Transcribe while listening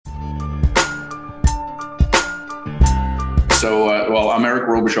Well, I'm Eric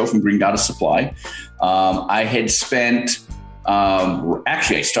Robichaux from Green Goddess Supply. I had spent,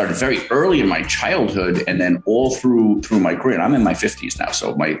 actually, I started very early in my childhood, and then all through my career. And I'm in my 50s now,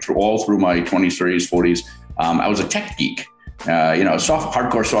 so all through my 20s, 30s, 40s, I was a tech geek.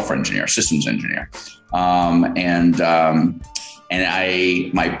 Hardcore software engineer, systems engineer,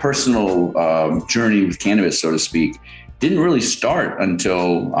 my personal journey with cannabis, so to speak, didn't really start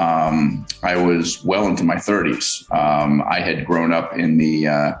until I was well into my 30s. I had grown up in the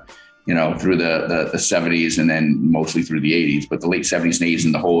through the 70s and then mostly through the 80s, but the late 70s and 80s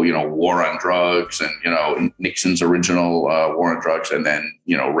and the whole war on drugs and Nixon's original war on drugs, and then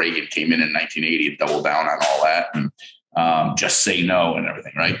Reagan came in 1980 and doubled down on all that. And, just say no and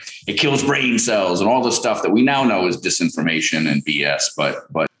everything, right? It kills brain cells and all the stuff that we now know is disinformation and BS. But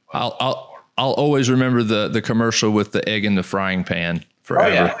I'll always remember the commercial with the egg in the frying pan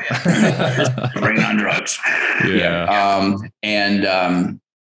forever. Oh, yeah. Brain on drugs. Yeah. And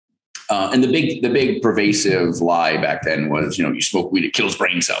the big pervasive lie back then was, you smoke weed, it kills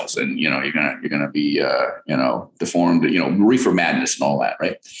brain cells, and you're gonna be deformed, reefer madness and all that,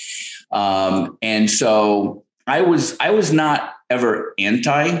 right? And so I was not ever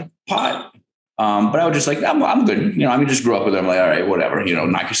anti-pot, but I was just like, I'm good. I just grew up with it. I'm like, all right, whatever,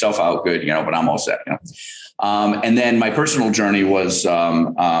 knock yourself out, good, but I'm all set. And then my personal journey was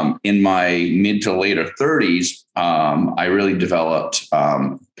in my mid to later 30s. I really developed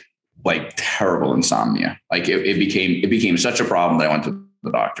like terrible insomnia. Like it became such a problem that I went to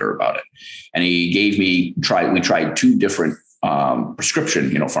the doctor about it, and he gave me we tried two different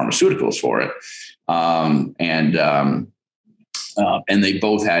prescription pharmaceuticals for it. And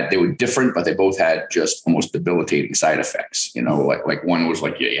they were different, but they both had just almost debilitating side effects. Like one was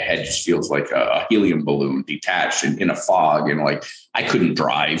like your head just feels like a helium balloon detached in a fog. And like, I couldn't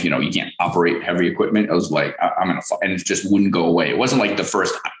drive, you can't operate heavy equipment. I was like, I'm in a fog, and it just wouldn't go away. It wasn't like the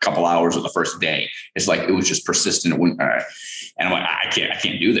first couple hours or the first day. It's like, it was just persistent. It wouldn't, and I'm like, I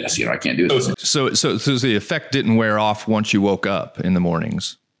can't do this. I can't do this. So the effect didn't wear off once you woke up in the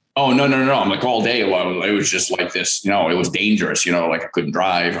mornings. Oh, no. I'm like all day. Well, it was just like this, it was dangerous, like I couldn't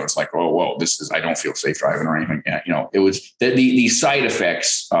drive. I was like, oh, whoa, I don't feel safe driving or anything. It was the side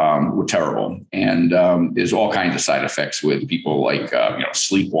effects were terrible. And there's all kinds of side effects with people like,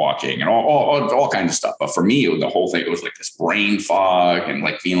 sleepwalking and all kinds of stuff. But for me, the whole thing, it was like this brain fog and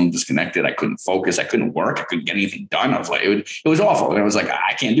like feeling disconnected. I couldn't focus. I couldn't work. I couldn't get anything done. I was like, it was awful. And I was like,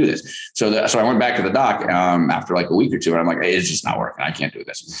 I can't do this. So I went back to the doc after like a week or two, and I'm like, it's just not working. I can't do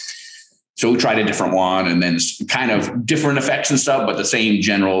this. So we tried a different one, and then kind of different effects and stuff, but the same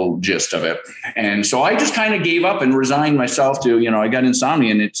general gist of it. And so I just kind of gave up and resigned myself to, I got insomnia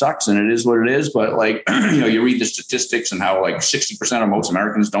and it sucks and it is what it is. But like, you read the statistics and how like 60% of most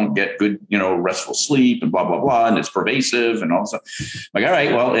Americans don't get good, restful sleep and blah, blah, blah. And it's pervasive and all stuff. Like, all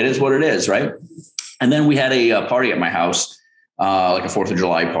right, well, it is what it is. Right. And then we had a party at my house. Like a 4th of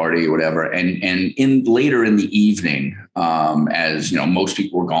July party or whatever. And later in the evening, as most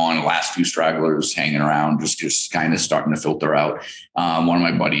people were gone, the last few stragglers hanging around, just kind of starting to filter out. One of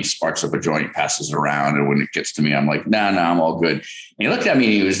my buddies sparks up a joint, passes it around. And when it gets to me, I'm like, nah, I'm all good. And he looked at me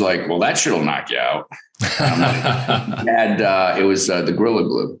and he was like, well, that shit'll knock you out. It was the Gorilla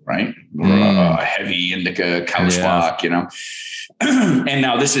Glue, right? Heavy indica couch lock, And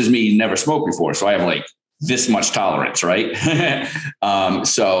now this is me, never smoked before. So I have like this much tolerance, right? And I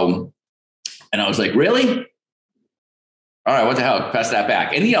was like, really? All right, what the hell? Pass that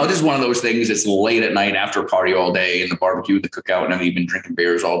back. And, this is one of those things. It's late at night after a party all day and the barbecue, the cookout, and I've been drinking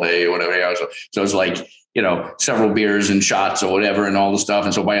beers all day or whatever. So it's like, several beers and shots or whatever and all the stuff.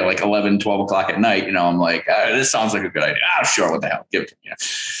 And so by like 11, 12 o'clock at night, I'm like, this sounds like a good idea. Sure. What the hell? Give it to me.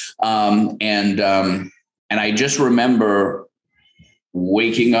 And I just remember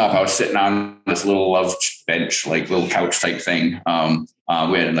waking up. I was sitting on this little love bench, like little couch type thing.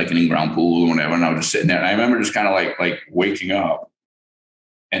 We had like an in-ground pool or whatever, and I was just sitting there. And I remember just kind of like waking up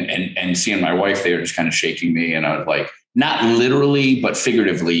and seeing my wife there just kind of shaking me. And I was like, not literally, but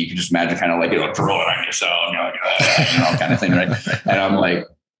figuratively, you can just imagine kind of like, throw it on yourself, kind of thing. Right. And I'm like,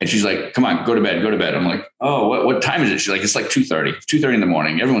 and she's like, come on, go to bed. I'm like, oh, what time is it? She's like, it's like 2:30 in the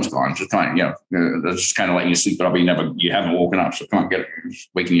morning. Everyone's gone. Just come on, that's just kind of letting you sleep, but you haven't woken up. So come on,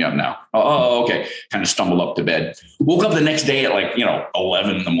 waking you up now. Oh, okay. Kind of stumbled up to bed. Woke up the next day at like,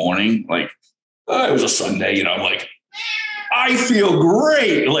 11 in the morning. Like, it was a Sunday, I'm like, I feel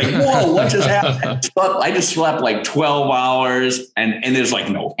great. Like, whoa, what just happened? I just slept like 12 hours and there's like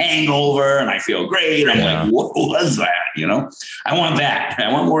no hangover and I feel great. I'm like, what was that? I want that.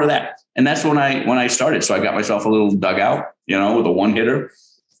 I want more of that. And that's when I started. So I got myself a little dugout, with a one hitter,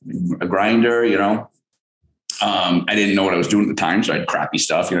 a grinder, I didn't know what I was doing at the time. So I had crappy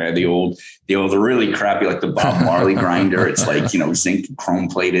stuff. I had the really crappy, like the Bob Marley grinder. It's like, zinc chrome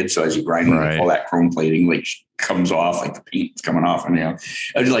plated. So as you grind it, all that chrome plating, like comes off, like the paint's coming off. And, I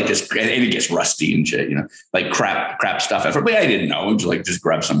was like this, and it gets rusty and shit, like crap stuff. But I didn't know. I was like, just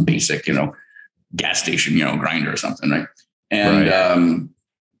grab some basic, gas station, grinder or something. Right. And,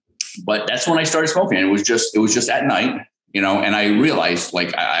 but that's when I started smoking. It was just at night. And I realized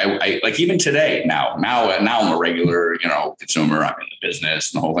like, I like even today now I'm a regular, consumer. I'm in the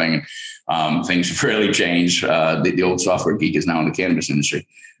business and the whole thing. Things have really changed. The old software geek is now in the cannabis industry.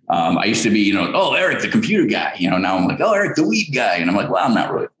 I used to be, oh, Eric, the computer guy, now I'm like, oh, Eric, the weed guy. And I'm like, well, I'm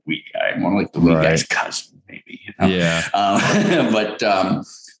not really the weed guy. I'm more like the weed guy's cousin, maybe. Yeah.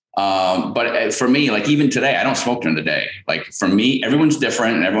 But for me, like even today, I don't smoke during the day. Like for me, everyone's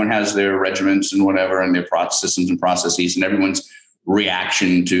different and everyone has their regiments and whatever, and their systems and processes, and everyone's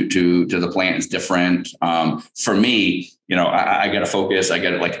reaction to the plant is different. For me, I got to focus. I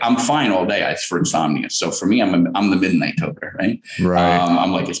got to like, I'm fine all day. It's for insomnia. So for me, I'm the midnight toker, right? Right.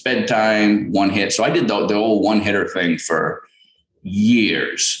 I'm like, it's bedtime, one hit. So I did the whole one hitter thing for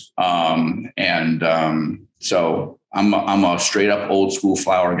years. So I'm a straight up old school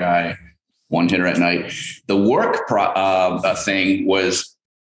flower guy, one hitter at night. The work thing was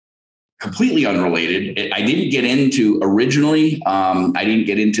completely unrelated. I didn't get into originally. I didn't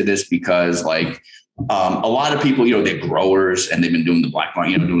get into this because like a lot of people, they're growers and they've been doing the black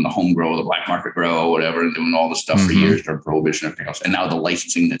market, doing the home grow, the black market grow, whatever, and doing all this stuff for years during prohibition and everything else. And now the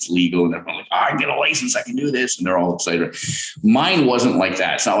licensing that's legal and everyone's like, I can get a license, I can do this. And they're all excited. Mine wasn't like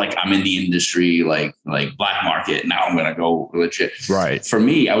that. It's not like I'm in the industry, like black market. Now I'm going to go legit. Right. For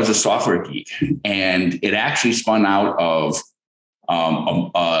me, I was a software geek, and it actually spun out of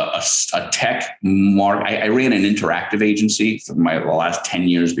a tech market. I ran an interactive agency for the last 10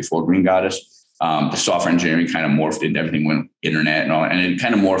 years before Green Goddess. The software engineering kind of morphed into everything, went internet and all, and it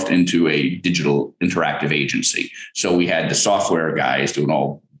kind of morphed into a digital interactive agency. So we had the software guys doing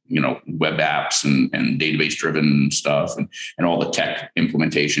all, web apps and database driven stuff and all the tech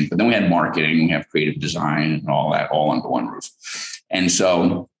implementation. But then we had marketing, we have creative design and all that all under one roof. And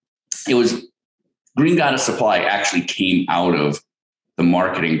so it was Green Goddess Supply actually came out of the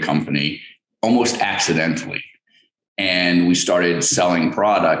marketing company almost accidentally. And we started selling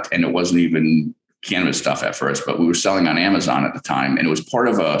product, and it wasn't even cannabis stuff at first, but we were selling on Amazon at the time. And it was part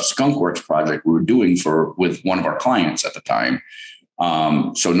of a Skunkworks project we were doing with one of our clients at the time.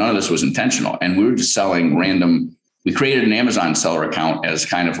 So none of this was intentional. And we were just selling random. We created an Amazon seller account as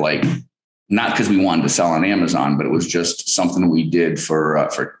kind of like, not because we wanted to sell on Amazon, but it was just something we did for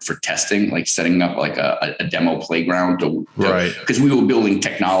testing, like setting up like a demo playground because we were building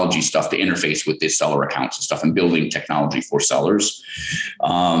technology stuff to interface with these seller accounts and stuff, and building technology for sellers.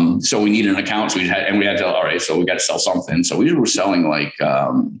 So we needed an account. So we had to, all right, so we got to sell something. So we were selling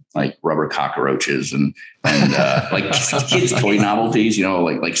like rubber cockroaches and like kids toy novelties,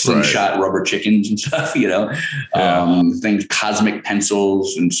 like slingshot rubber chickens and stuff, things, cosmic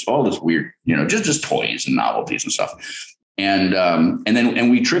pencils and all this weird, just toys and novelties and stuff.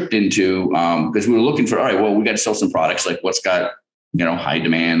 And we tripped into, because we were looking for, all right, well, we got to sell some products, like what's got, high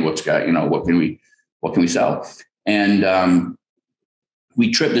demand, what's got, what can we sell? And, we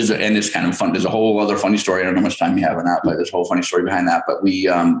tripped, and it's kind of fun. There's a whole other funny story. I don't know how much time you have on that, but there's a whole funny story behind that. But we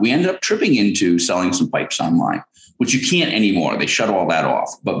ended up tripping into selling some pipes online, which you can't anymore. They shut all that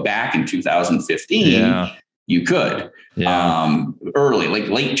off. But back in 2015, you could. Early, like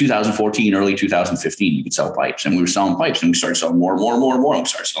late 2014, early 2015, you could sell pipes. And we were selling pipes, and we started selling more and more and more and more. And we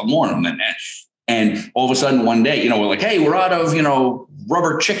started selling more of them. And all of a sudden one day, we're like, hey, we're out of,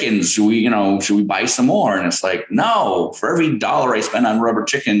 rubber chickens. Should we buy some more? And it's like, no, for every $1 I spend on rubber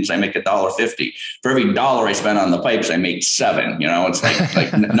chickens, I make $1.50. For every $1 I spend on the pipes, I make $7. It's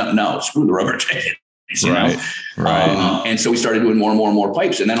like no, screw the rubber chickens. Right. And so we started doing more and more and more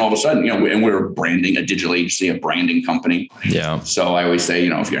pipes. And then all of a sudden, and we were branding, a digital agency, a branding company. Yeah. So I always say,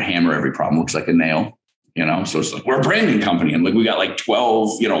 if you're a hammer, every problem looks like a nail. So it's like, we're a branding company, and like we got like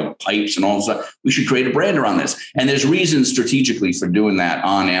 12, pipes and all this stuff. We should create a brand around this. And there's reasons strategically for doing that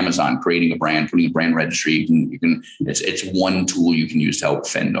on Amazon, creating a brand, putting a brand registry. It's one tool you can use to help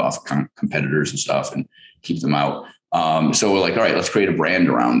fend off competitors and stuff and keep them out. So we're like, all right, let's create a brand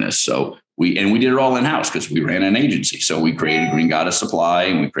around this. So we did it all in-house because we ran an agency. So we created Green Goddess Supply,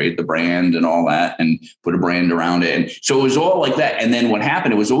 and we created the brand and all that, and put a brand around it. And so it was all like that. And then what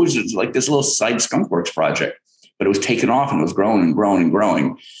happened, it was always just like this little side Skunkworks project, but it was taking off and it was growing and growing and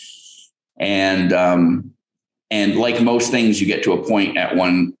growing. And like most things, you get to a point at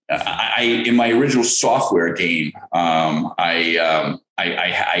one, in my original software game, I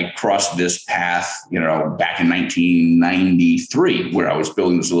crossed this path, back in 1993, where I was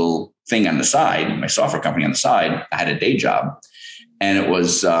building this little thing on the side, my software company on the side. I had a day job, and it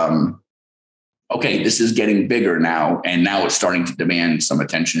was, okay, this is getting bigger now. And now it's starting to demand some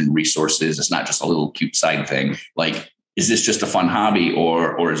attention and resources. It's not just a little cute side thing. Like, is this just a fun hobby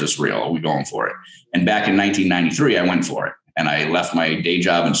or is this real? Are we going for it? And back in 1993, I went for it. And I left my day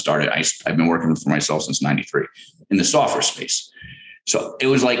job and started. I've been working for myself since 93 in the software space. So it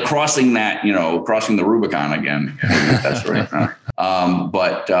was like crossing the Rubicon again. That's right.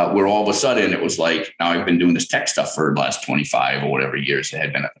 But where all of a sudden it was like, now I've been doing this tech stuff for the last 25 or whatever years it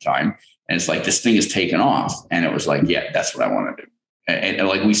had been at the time. And it's like, this thing is taken off. And it was like, yeah, that's what I want to do. And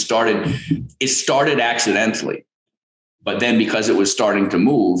like it started accidentally. But then because it was starting to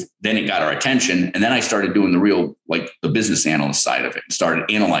move, then it got our attention. And then I started doing the real, like the business analyst side of it, and started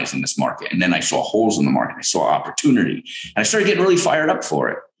analyzing this market. And then I saw holes in the market. I saw opportunity, and I started getting really fired up for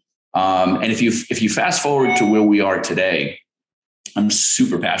it. And if you fast forward to where we are today, I'm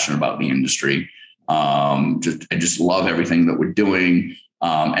super passionate about the industry. I just love everything that we're doing.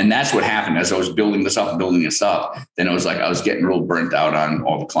 And that's what happened as I was building this up. Then it was like I was getting real burnt out on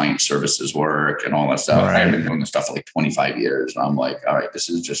all the client services work and all that stuff. Right. I've been doing this stuff for like 25 years. And I'm like, all right, this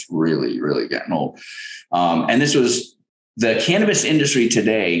is just really, really getting old. And this was the cannabis industry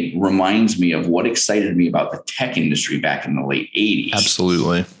today reminds me of what excited me about the tech industry back in the late 80s.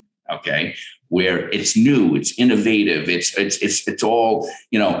 Absolutely. Okay. Where it's new, it's innovative. It's all,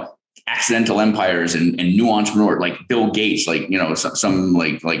 accidental empires and new entrepreneur like Bill Gates, like, some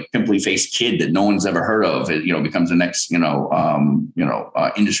like pimply faced kid that no one's ever heard of, becomes the next,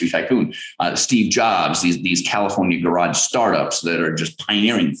 industry tycoon. Steve Jobs, these California garage startups that are just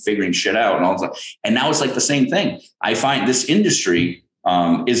pioneering, figuring shit out and all that. And now it's like the same thing. I find this industry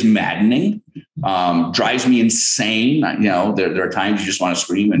is maddening, drives me insane. There are times you just want to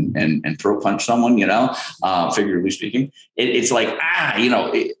scream and throat punch someone, figuratively speaking. It's like,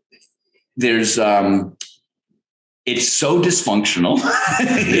 there's it's so dysfunctional.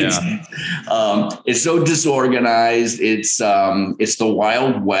 It's so disorganized. It's the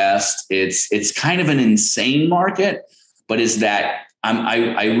Wild West. It's kind of an insane market, but is that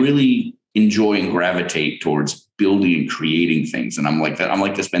I really enjoy and gravitate towards building and creating things. And I'm like that. I'm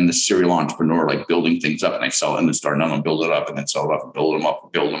like this, been the serial entrepreneur, like building things up, and I sell it and then start another one, build it up and then sell it up and build them up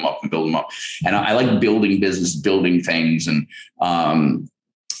and build them up and build them up. And I like building business, building things.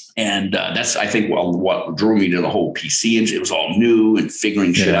 And that's, I think, what drew me to the whole PC engine. It was all new and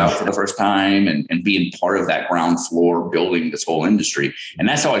figuring shit out for the first time and being part of that ground floor, building this whole industry. And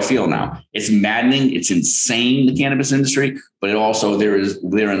that's how I feel now. It's maddening. It's insane, the cannabis industry, but it also,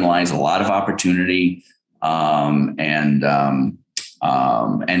 therein lies a lot of opportunity. And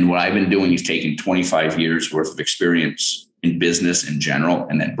what I've been doing is taking 25 years worth of experience in business in general,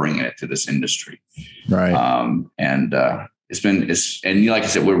 and then bringing it to this industry. Right. And like I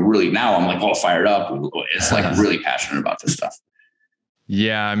said, we're really, now I'm like all fired up. It's like really passionate about this stuff.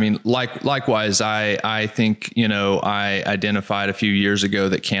 Yeah. I mean, likewise, I think, I identified a few years ago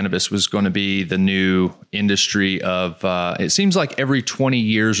that cannabis was going to be the new industry of, it seems like every 20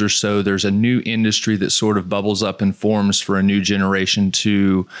 years or so, there's a new industry that sort of bubbles up and forms for a new generation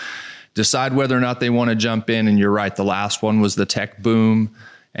to decide whether or not they want to jump in. And you're right. The last one was the tech boom.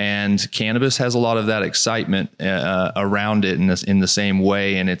 And cannabis has a lot of that excitement around it in the same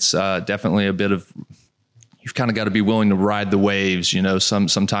way. And it's definitely a bit of, you've kind of got to be willing to ride the waves.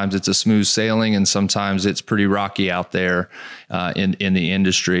 Sometimes it's a smooth sailing and sometimes it's pretty rocky out there in the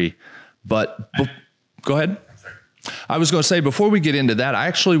industry. But go ahead. I was going to say, before we get into that, I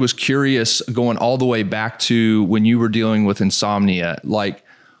actually was curious, going all the way back to when you were dealing with insomnia, like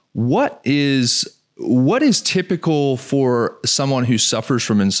what is typical for someone who suffers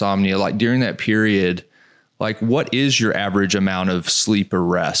from insomnia? Like during that period, like what is your average amount of sleep or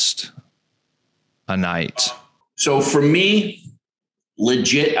rest a night? So for me,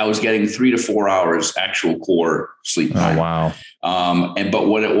 legit, I was getting 3 to 4 hours actual core sleep time. Oh, wow. But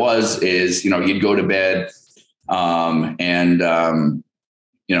what it was is, you'd go to bed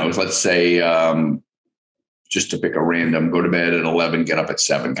let's say, just to pick a random, go to bed at 11, get up at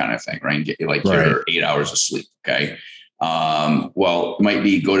 7 kind of thing, right? And get your 8 hours of sleep. Okay. Well, it might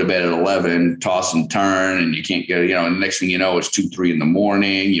be go to bed at 11, toss and turn, and you can't get, and the next thing you know, it's 2, 3 in the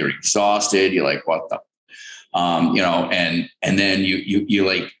morning. You're exhausted. You're like, what the, and then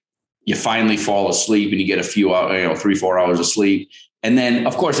you finally fall asleep and you get a few hours, 3, 4 hours of sleep. And then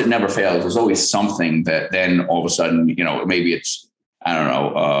of course it never fails. There's always something that then all of a sudden, maybe it's, I don't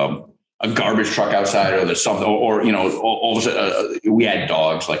know, a garbage truck outside, or there's something, or all of a sudden we had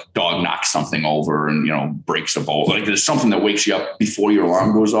dogs, like dog knocks something over and, breaks a bowl. Like there's something that wakes you up before your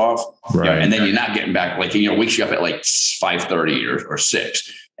alarm goes off. Right. And then you're not getting back, like, wakes you up at like 5:30 or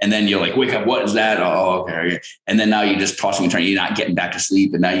 6. And then you're like, wake up, what is that? Oh, okay. And then now you're just tossing and turning, you're not getting back to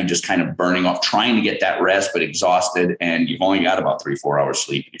sleep. And now you're just kind of burning off, trying to get that rest, but exhausted. And you've only got about 3-4 hours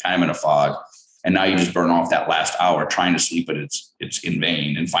sleep. You're kind of in a fog. And now you just burn off that last hour trying to sleep, but it's in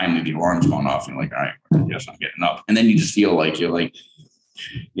vain. And finally the alarm's going off and you're like, all right, I guess I'm getting up. And then you just feel like you're like,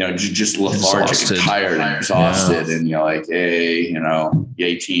 just lethargic and tired and exhausted. Yeah. And you're like, hey,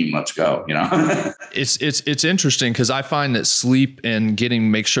 yay team, let's go, It's interesting because I find that sleep and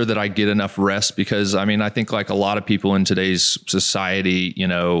make sure that I get enough rest, because I think like a lot of people in today's society,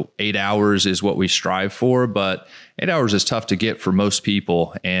 8 hours is what we strive for, but 8 hours is tough to get for most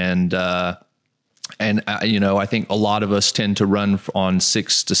people. And I think a lot of us tend to run on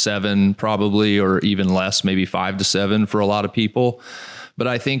 6 to 7 probably, or even less, maybe 5 to 7 for a lot of people. But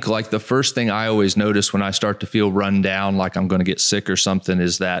I think like the first thing I always notice when I start to feel run down, like I'm going to get sick or something,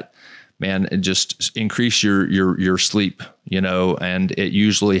 is that, man, just increase your sleep, and it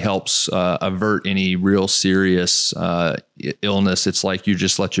usually helps avert any real serious illness. It's like you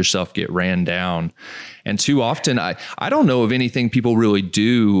just let yourself get ran down. And too often, I don't know of anything people really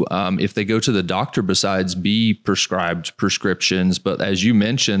do if they go to the doctor besides be prescribed prescriptions. But as you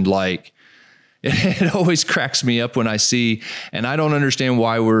mentioned, like, it always cracks me up when I see, and I don't understand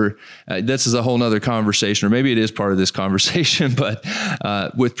why this is a whole nother conversation, or maybe it is part of this conversation, but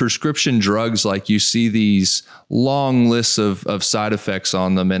with prescription drugs, like you see these long lists of side effects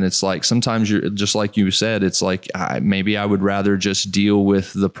on them. And it's like, sometimes you're just like you said, it's like, maybe I would rather just deal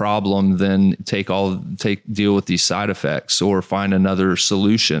with the problem than deal with these side effects or find another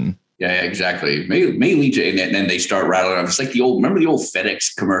solution. Yeah, exactly. May lead to, and then they start rattling off. It's like remember the old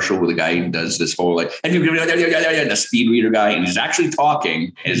FedEx commercial where the guy who does this whole and the speed reader guy, and he's actually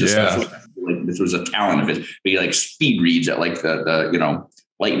talking. And this was a talent of his, but he like speed reads at like the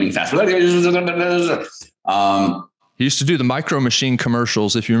lightning fast. He used to do the Micro Machine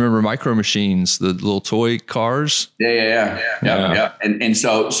commercials. If you remember Micro Machines, the little toy cars. Yeah. And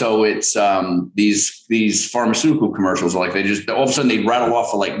so it's these pharmaceutical commercials, like they just all of a sudden they rattle off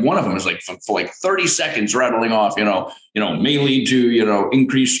for like, one of them is like for like 30 seconds rattling off, may lead to,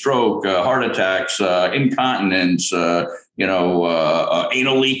 increased stroke, heart attacks, incontinence, anal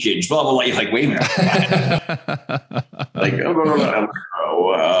leakage, blah, blah, blah. You're like, wait a minute. Like,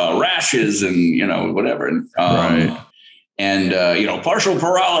 rashes and, whatever. And, right. And, partial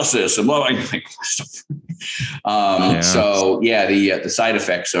paralysis and blah, blah, blah. So yeah, the side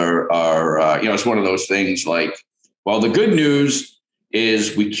effects are it's one of those things like, well, the good news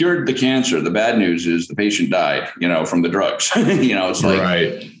is we cured the cancer. The bad news is the patient died, from the drugs. It's like,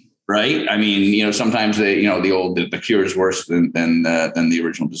 right. I mean, sometimes the cure is worse than the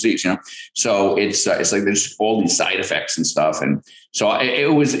original disease, So it's like there's all these side effects and stuff. And so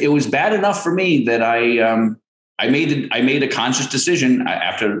it was bad enough for me that I made a conscious decision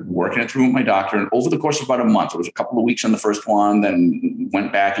after working it through with my doctor, and over the course of about a month, it was a couple of weeks on the first one, then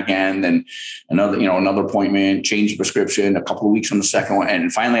went back again, then another appointment, changed the prescription, a couple of weeks on the second one.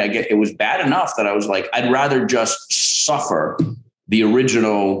 And finally it was bad enough that I was like, I'd rather just suffer the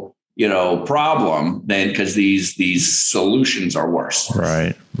original, problem than, because these solutions are worse.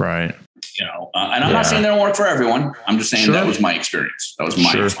 Right. And I'm not saying they don't work for everyone. I'm just saying that was my experience. That was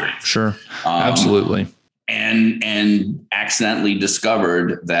my experience. Sure. Absolutely. And accidentally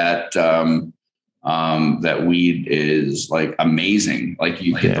discovered that that weed is like amazing. Like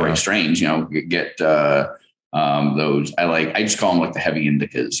you get the right strains, get those. I just call them like the heavy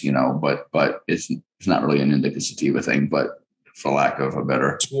indicas, but it's not really an indica sativa thing, but for lack of a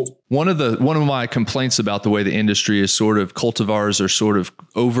better. One of my complaints about the way the industry is sort of, cultivars are sort of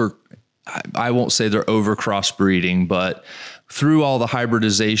I won't say they're over crossbreeding, but through all the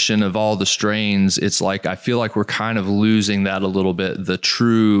hybridization of all the strains, it's like, I feel like we're kind of losing that a little bit. The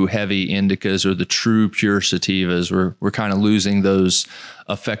true heavy indicas or the true pure sativas, we're kind of losing those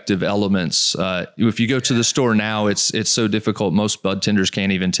effective elements. If you go to the store now, it's so difficult. Most bud tenders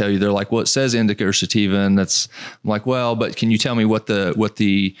can't even tell you. They're like, well, it says indica or sativa. And I'm like, well, but can you tell me what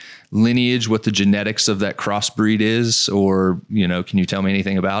the lineage, what the genetics of that crossbreed is? Or, can you tell me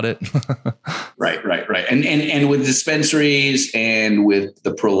anything about it? Right. And with dispensaries and with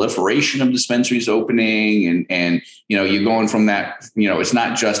the proliferation of dispensaries opening and you're going from that, it's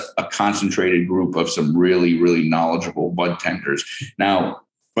not just a concentrated group of some really, really knowledgeable bud tenders. Now,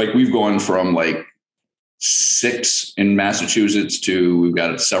 like we've gone from like 6 in Massachusetts to we've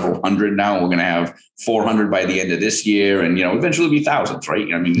got several hundred now. We're going to have 400 by the end of this year, and eventually it'll be thousands,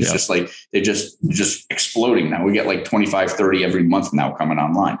 right? I mean, it's just like they're just exploding now. We get like 25, 30 every month now coming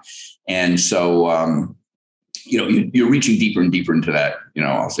online, and so you're reaching deeper and deeper into that.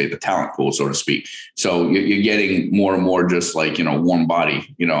 I'll say the talent pool, so to speak. So you're getting more and more just like warm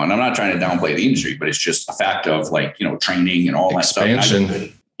body. And I'm not trying to downplay the industry, but it's just a fact of like training and all Expansion. that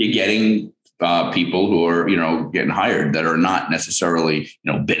stuff. You're getting people who are, getting hired that are not necessarily,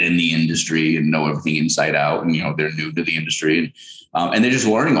 been in the industry and know everything inside out. And, they're new to the industry and they're just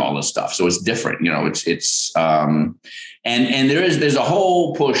learning all this stuff. So it's different, and there's a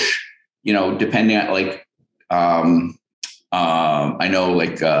whole push, depending on like, I know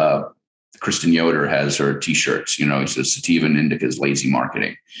like, Kristen Yoder has her t-shirts, it says sativa and indica is lazy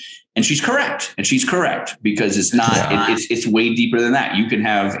marketing. And she's correct. Because it's not, it's way deeper than that. You can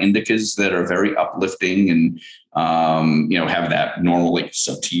have indicas that are very uplifting and, have that normal like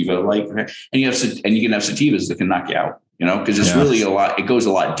sativa, like, and you can have sativas that can knock you out, because it's really a lot, it goes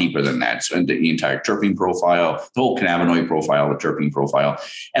a lot deeper than that. So the entire terpene profile, the whole cannabinoid profile, the terpene profile.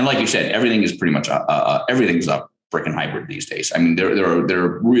 And like you said, everything is pretty much, everything's a freaking hybrid these days. I mean,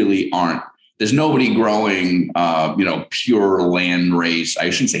 there really aren't, there's nobody growing, pure land race. I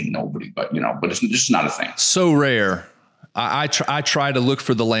shouldn't say nobody, but it's just not a thing. So rare. I try to look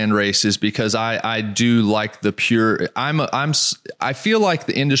for the land races because I do like the pure. I feel like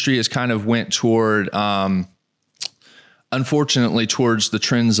the industry has kind of went toward, unfortunately, towards the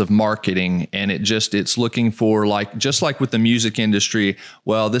trends of marketing, and it's looking for just like with the music industry.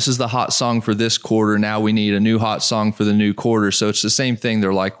 Well, this is the hot song for this quarter. Now we need a new hot song for the new quarter. So it's the same thing.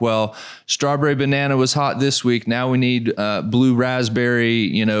 They're like, well, strawberry banana was hot this week. Now we need blue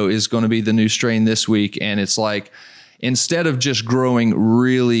raspberry, is going to be the new strain this week. And it's like, instead of just growing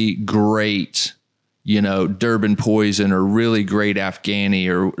really great, Durban Poison or really great Afghani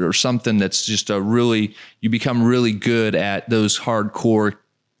or something that's just you become really good at those hardcore,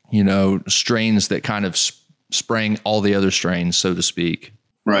 strains that kind of sprang all the other strains, so to speak.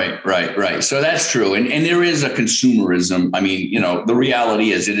 Right. So that's true. And there is a consumerism. I mean, the reality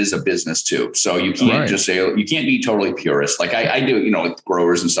is it is a business too. So you can't just say, you can't be totally purist. Like I do, like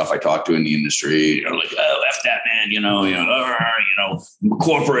growers and stuff I talk to in the industry, like, oh, F that man,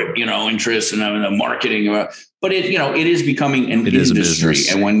 corporate, interests and the marketing. But it is becoming an industry.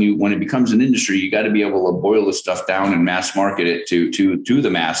 And when it becomes an industry, you got to be able to boil this stuff down and mass market it to the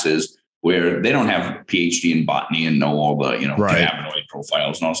masses, where they don't have PhD in botany and know all the, cannabinoid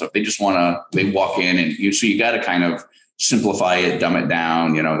profiles and all stuff. They just they walk in and so you got to kind of simplify it, dumb it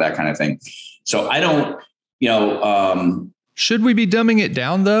down, that kind of thing. So I don't, should we be dumbing it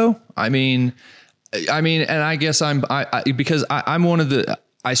down though? I mean, and I guess because I'm one of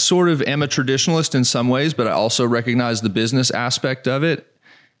I sort of am a traditionalist in some ways, but I also recognize the business aspect of it.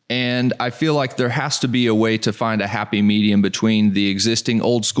 And I feel like there has to be a way to find a happy medium between the existing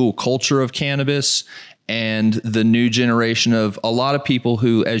old school culture of cannabis and the new generation of a lot of people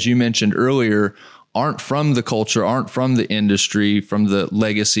who, as you mentioned earlier, aren't from the culture, aren't from the industry, from the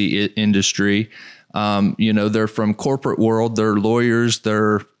legacy industry. They're from corporate world, they're lawyers,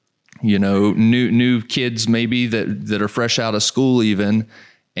 they're, new kids maybe that are fresh out of school even.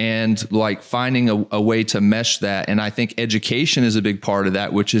 And like finding a way to mesh that. And I think education is a big part of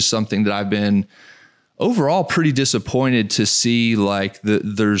that, which is something that I've been overall pretty disappointed to see, like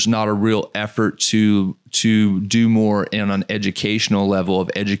there's not a real effort to do more on an educational level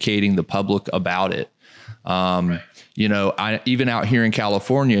of educating the public about it. Even out here in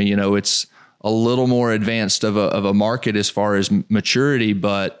California, it's a little more advanced of a market as far as maturity,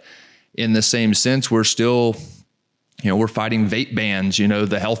 but in the same sense, we're still, we're fighting vape bans.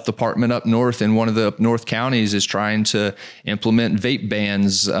 The health department up north in one of the up north counties is trying to implement vape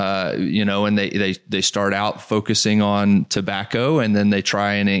bans, and they start out focusing on tobacco and then they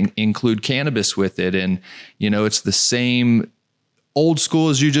try and include cannabis with it. And, it's the same old school,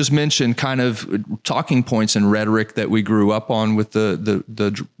 as you just mentioned, kind of talking points and rhetoric that we grew up on with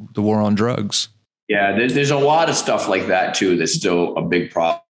the war on drugs. Yeah, there's a lot of stuff like that too. That's still a big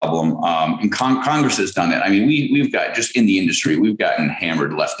problem. And Congress has done it. I mean, we've got just in the industry, we've gotten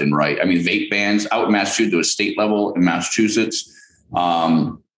hammered left and right. I mean, vape bans out in Massachusetts, to a state level in Massachusetts.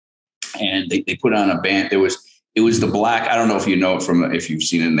 And they put on a ban. It was the black. I don't know if you know it if you've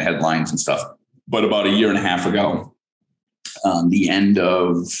seen it in the headlines and stuff, but about a year and a half ago, the end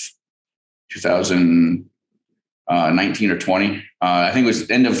of 2019 or 20. I think it was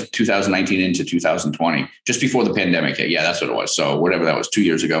end of 2019 into 2020, just before the pandemic hit. Yeah, that's what it was. So whatever that was, 2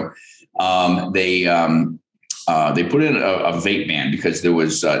 years ago, they they put in a vape ban because there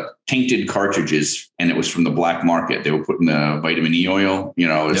was tainted cartridges, and it was from the black market. They were putting the vitamin E oil,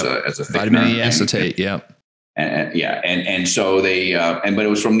 as a vitamin E acetate. And so they but it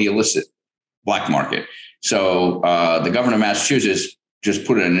was from the illicit black market. So the governor of Massachusetts just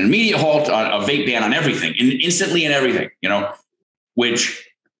put an immediate halt on a vape ban on everything, instantly and everything, which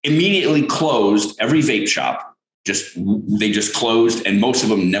immediately closed every vape shop. They just closed, and most of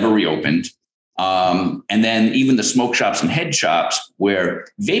them never reopened. And then even the smoke shops and head shops, where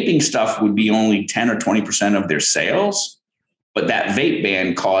vaping stuff would be only 10 or 20% of their sales, but that vape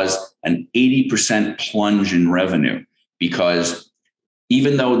ban caused an 80% plunge in revenue, because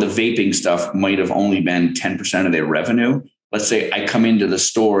even though the vaping stuff might have only been 10% of their revenue, let's say I come into the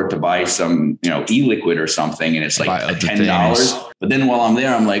store to buy some, e-liquid or something, and it's like $10. But then while I'm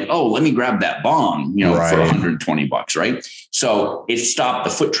there, I'm like, oh, let me grab that bong, for $120, right? So it stopped the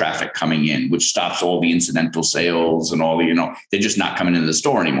foot traffic coming in, which stops all the incidental sales and all the, they're just not coming into the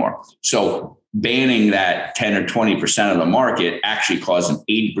store anymore. So banning that 10 or 20% of the market actually caused an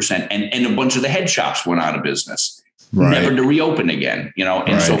 80%, and a bunch of the head shops went out of business. Never to reopen again,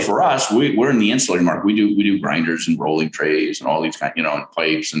 And so for us, we're in the insulating market. We do grinders and rolling trays and all these kind, and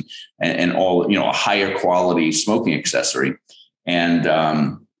pipes and all, a higher quality smoking accessory. And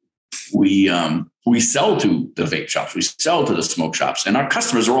we sell to the vape shops, we sell to the smoke shops, and our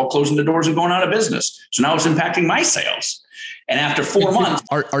customers are all closing the doors and going out of business. So now it's impacting my sales. And after 4 months,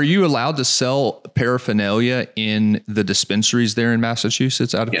 are you allowed to sell paraphernalia in the dispensaries there in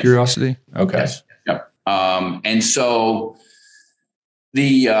Massachusetts? Out of curiosity, okay. Yes. Yep. And so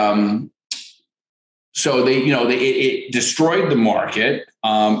it destroyed the market.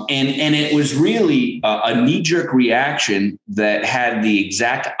 And it was really a knee-jerk reaction that had the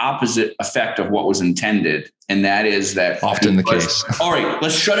exact opposite effect of what was intended. And that is that often the case. All right,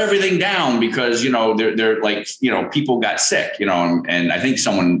 let's shut everything down because, they're like, people got sick, and I think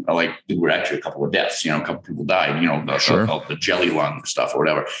someone there were actually a couple of deaths, a couple of people died, the jelly lung stuff or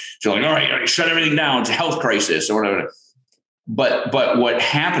whatever. So all right, shut everything down. It's a health crisis or whatever. But what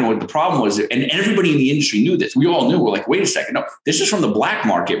happened with the problem was, and everybody in the industry knew this. We all knew. We're like, wait a second. No, this is from the black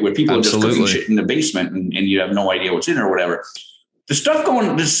market where people are just cooking shit in the basement and you have no idea what's in it or whatever. The stuff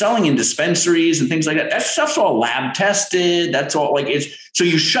selling in dispensaries and things like that stuff's all lab tested. That's all so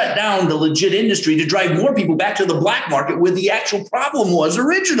you shut down the legit industry to drive more people back to the black market where the actual problem was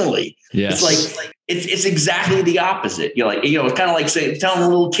originally. Yes. It's like, it's exactly the opposite. It's kind of like telling a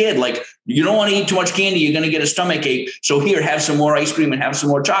little kid, you don't want to eat too much candy, you're going to get a stomach ache. So here, have some more ice cream and have some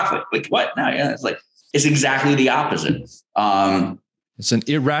more chocolate. Like what? No, yeah. It's exactly the opposite. It's an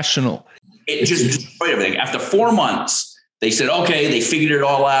irrational. It just destroyed everything. After 4 months, they said, okay, they figured it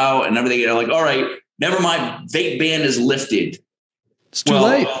all out and everything. They're like, all right, never mind. Vape ban is lifted. It's too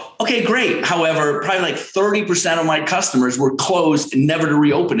late. Okay, great. However, probably 30% of my customers were closed and never to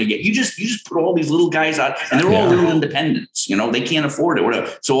reopen again. You just put all these little guys out, and they're all little independents. They can't afford it,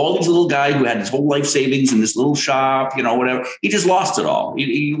 whatever. So all these little guys who had his whole life savings in this little shop, whatever, he just lost it all.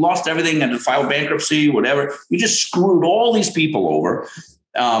 He lost everything, had to file bankruptcy, whatever. We just screwed all these people over.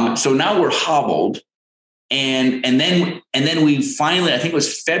 So now we're hobbled. And then we finally, I think it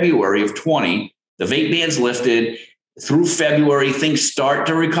was February of 20, the vape ban's lifted. Through February, things start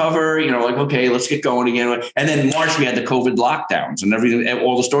to recover, okay, let's get going again. And then March, we had the COVID lockdowns and everything,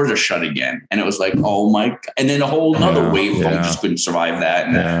 all the stores are shut again. And it was like, oh my God. And then a whole other wave of them just couldn't survive that.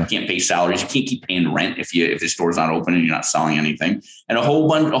 And can't pay salaries. You can't keep paying rent if the store's not open and you're not selling anything. And a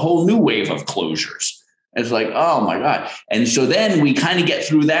whole new wave of closures. It's like, oh my God. And so then we kind of get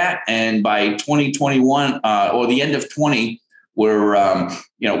through that. And by 2021 or the end of 20, we're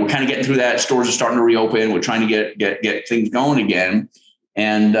kind of getting through that. Stores are starting to reopen. We're trying to get things going again.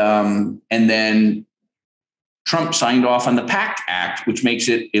 And then Trump signed off on the PACT Act, which makes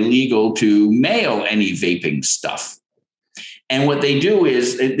it illegal to mail any vaping stuff. And what they do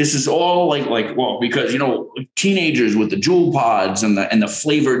is, this is all because, teenagers with the Juul pods and the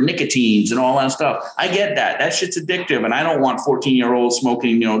flavored nicotines and all that stuff. I get that. That shit's addictive. And I don't want 14-year-olds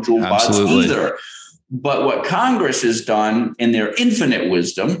smoking, Juul pods either. But what Congress has done in their infinite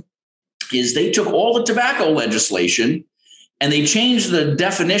wisdom is they took all the tobacco legislation and they changed the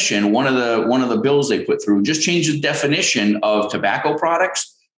definition. One of the bills they put through just changed the definition of tobacco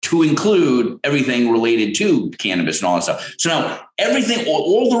products to include everything related to cannabis and all that stuff. So now everything,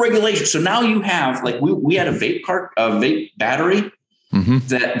 all the regulations. So now you have we had a vape battery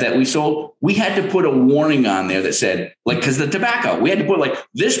that we sold. We had to put a warning on there that said, because the tobacco, we had to put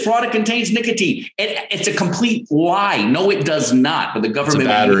this product contains nicotine. It's a complete lie. No, it does not. But the government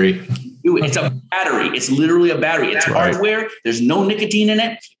battery. Dude, it's a battery. It's literally a battery. It's hardware. There's no nicotine in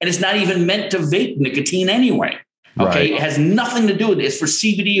it. And it's not even meant to vape nicotine anyway. Okay. It has nothing to do with it. It's for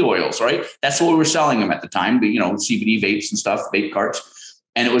CBD oils, right? That's what we were selling them at the time. But, CBD vapes and stuff, vape carts.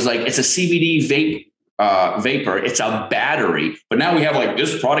 And it was like, it's a CBD vape vapor. It's a battery. But now we have like,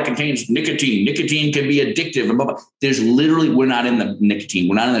 this product contains nicotine. Nicotine can be addictive. And blah, blah. We're not in the nicotine.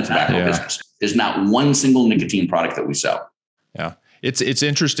 We're not in the tobacco business. There's not one single nicotine product that we sell. Yeah. It's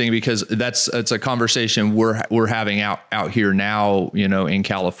interesting because it's a conversation we're having out here now, in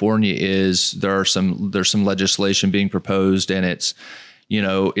California. Is there's some legislation being proposed, and it's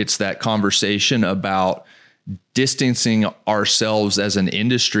that conversation about distancing ourselves as an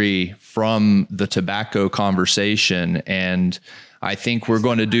industry from the tobacco conversation. And I think we're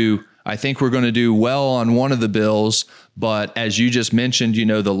going to do well on one of the bills. But as you just mentioned,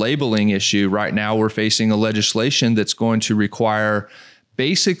 the labeling issue right now, we're facing a legislation that's going to require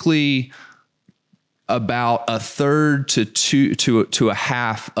basically about a third to a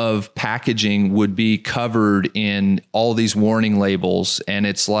half of packaging would be covered in all these warning labels. And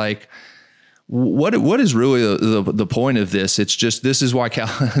it's like, what is really the point of this? It's just, this is why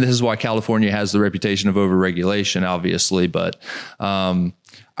California has the reputation of overregulation, obviously. But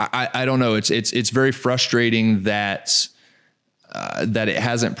I don't know. It's very frustrating that it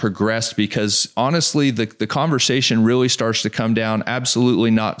hasn't progressed, because honestly, the conversation really starts to come down. Absolutely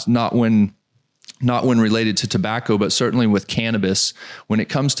not when related to tobacco, but certainly with cannabis. When it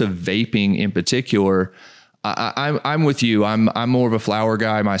comes to vaping in particular, I'm with you. I'm more of a flower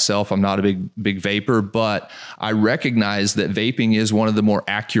guy myself. I'm not a big vapor, but I recognize that vaping is one of the more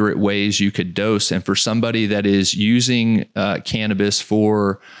accurate ways you could dose. And for somebody that is using cannabis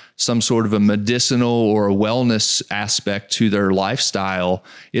for some sort of a medicinal or a wellness aspect to their lifestyle,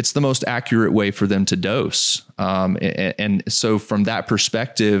 it's the most accurate way for them to dose. And so from that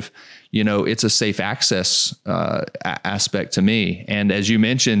perspective, it's a safe access aspect to me. And as you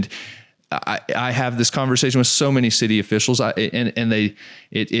mentioned, I have this conversation with so many city officials,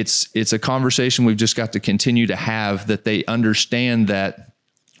 it's a conversation we've just got to continue to have, that they understand that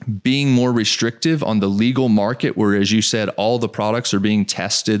being more restrictive on the legal market, where, as you said, all the products are being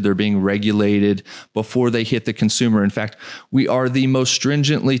tested, they're being regulated before they hit the consumer. In fact, we are the most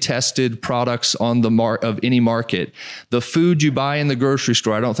stringently tested products on the of any market. The food you buy in the grocery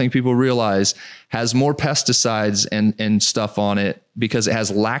store, I don't think people realize, has more pesticides and stuff on it because it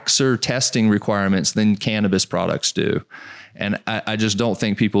has laxer testing requirements than cannabis products do. And I just don't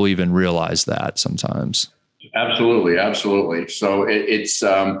think people even realize that sometimes. Absolutely. So it's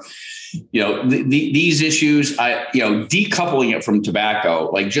these issues, decoupling it from tobacco,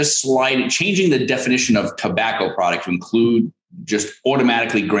 like just changing the definition of tobacco product to include just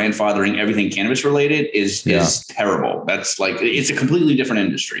automatically grandfathering everything cannabis related is terrible. That's it's a completely different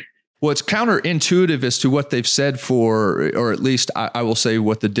industry. Well, it's counterintuitive as to what they've said or at least I will say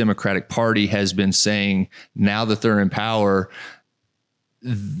what the Democratic Party has been saying now that they're in power.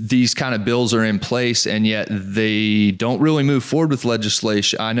 These kind of bills are in place, and yet they don't really move forward with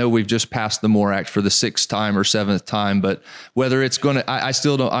legislation. I know we've just passed the MORE Act for the 6th time or 7th time, but whether it's going to,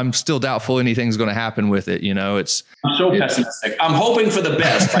 I'm still doubtful anything's going to happen with it. I'm so pessimistic. I'm hoping for the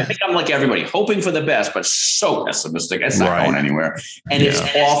best. I think I'm like everybody, hoping for the best, but so pessimistic. It's not going anywhere. And it's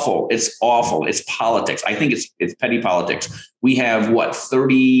awful. It's awful. It's politics. I think it's petty politics. We have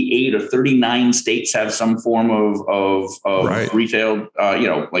 38 or 39 states have some form of retail,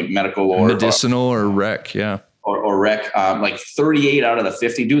 like medical or medicinal or rec. Yeah. Or rec, like 38 out of the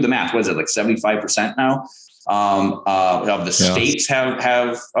 50, do the math. What is it? Like 75% now of the states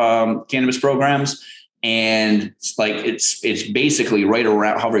have cannabis programs. And it's basically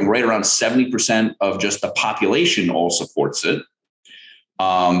hovering right around 70% of just the population all supports it.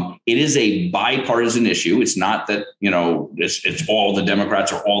 It is a bipartisan issue. It's not that, it's all the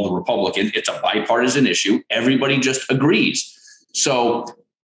Democrats or all the Republicans. It's a bipartisan issue. Everybody just agrees. So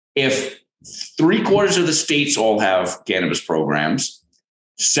if 3/4 of the states all have cannabis programs,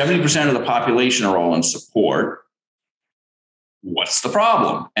 70% of the population are all in support, what's the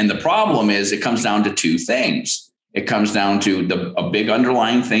problem? And the problem is it comes down to two things. It comes down to a big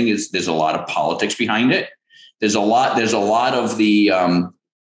underlying thing is there's a lot of politics behind it. There's a lot of the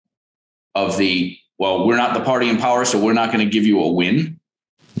well, we're not the party in power, so we're not going to give you a win.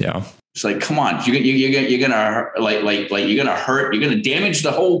 Yeah. It's like, come on, you're gonna damage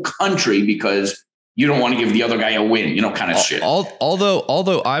the whole country because you don't want to give the other guy a win, kind of shit.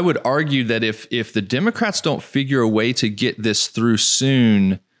 Although I would argue that if the Democrats don't figure a way to get this through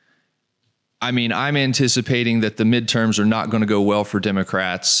soon, I mean, I'm anticipating that the midterms are not going to go well for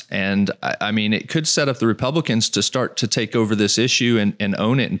Democrats. And I mean, it could set up the Republicans to start to take over this issue and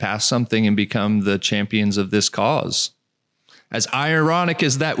own it and pass something and become the champions of this cause. As ironic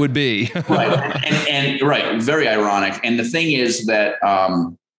as that would be. Right. And right. Very ironic. And the thing is that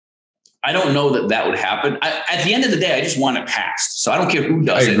I don't know that would happen. At the end of the day, I just want it passed. So I don't care who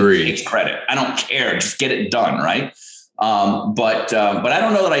does it, who takes credit. I don't care. Just get it done. Right. But I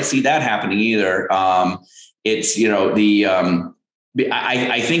don't know that I see that happening either. It's,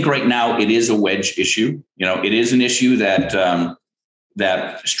 I think right now it is a wedge issue. It is an issue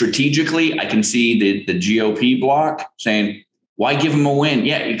that strategically I can see the GOP bloc saying, why give them a win?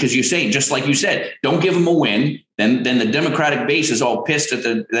 Yeah, because you're saying, just like you said, don't give them a win. Then the Democratic base is all pissed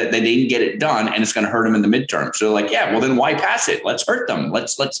that they didn't get it done, and it's going to hurt them in the midterm. So they're like, yeah, well then why pass it? Let's hurt them.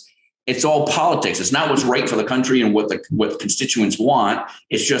 Let's. It's all politics. It's not what's right for the country and what the constituents want.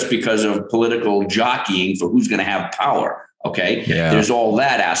 It's just because of political jockeying for who's going to have power. Okay. Yeah. There's all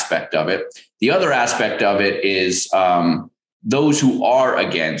that aspect of it. The other aspect of it is those who are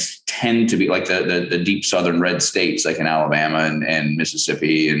against tend to be like the deep southern red states, like in Alabama and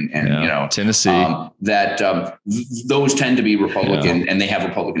Mississippi and Tennessee. Those tend to be Republican, and they have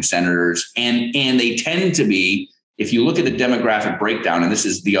Republican senators, and they tend to be. If you look at the demographic breakdown, and this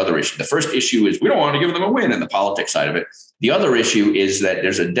is the other issue, the first issue is we don't want to give them a win in the politics side of it. The other issue is that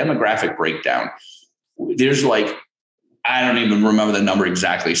there's a demographic breakdown. There's I don't even remember the number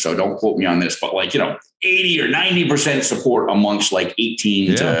exactly, so don't quote me on this, but 80 or 90% support amongst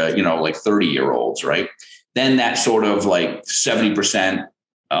 18 to 30 year olds, right? Then that sort of 70%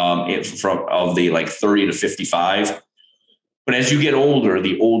 of the 30 to 55. But as you get older,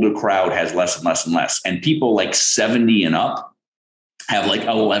 the older crowd has less and less and less. And people 70 and up have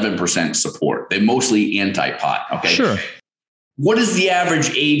 11% support. They're mostly anti-pot. Okay. Sure. What is the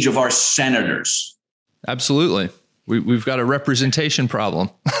average age of our senators? Absolutely. We've got a representation problem.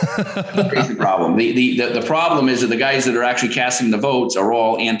 The problem is that the guys that are actually casting the votes are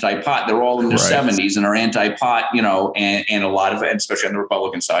all anti-pot. They're all in their 70s and are anti-pot, and a lot of it, especially on the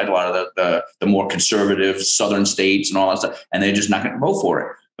Republican side, a lot of the more conservative southern states and all that stuff, and they're just not going to vote for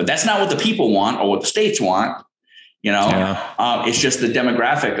it. But that's not what the people want or what the states want. It's just the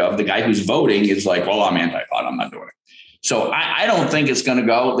demographic of the guy who's voting is well, I'm anti-pot. I'm not doing it. So I don't think it's going to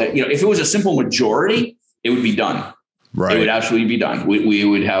go that, if it was a simple majority, it would be done. Right. It would absolutely be done. We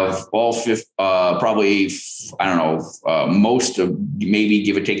would have all probably, I don't know, most of, maybe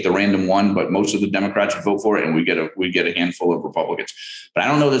give or take the random one, but most of the Democrats would vote for it, and we get a handful of Republicans. But I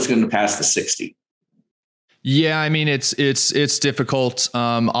don't know that's going to pass the 60. Yeah, I mean, it's difficult.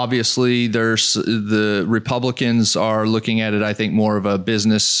 Obviously, the Republicans are looking at it, I think, more of a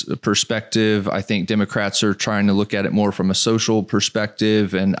business perspective. I think Democrats are trying to look at it more from a social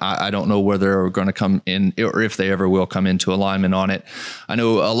perspective. And I don't know whether they're going to come in, or if they ever will come into alignment on it. I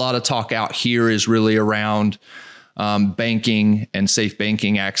know a lot of talk out here is really around banking and safe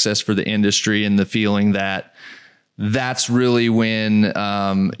banking access for the industry, and the feeling that that's really when,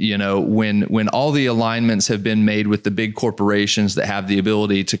 when all the alignments have been made with the big corporations that have the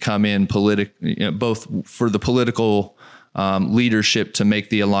ability to come in both for the political leadership to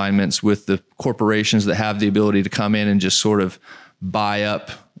make the alignments with the corporations that have the ability to come in and just sort of buy up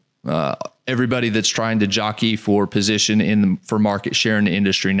everybody that's trying to jockey for position for market share in the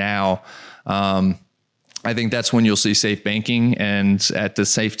industry now. I think that's when you'll see safe banking, and at the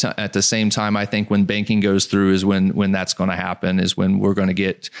same time, I think when banking goes through is when that's going to happen, is when we're going to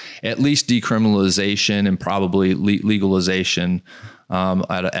get at least decriminalization and probably legalization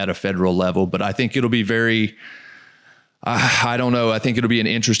at a federal level. But I think it'll be very, I don't know. I think it'll be an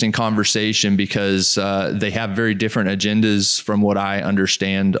interesting conversation because they have very different agendas from what I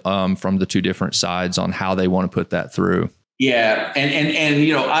understand from the two different sides on how they want to put that through. Yeah, and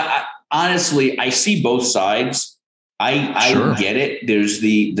honestly, I see both sides. I sure. Get it. There's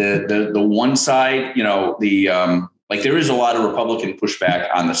the one side, there is a lot of Republican pushback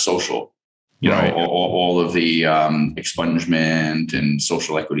on the social, all of the expungement and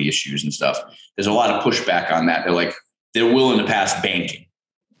social equity issues and stuff. There's a lot of pushback on that. They're willing to pass banking.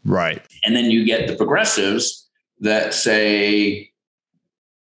 Right. And then you get the progressives that say,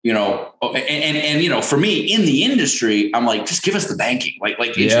 for me in the industry, I'm just give us the banking.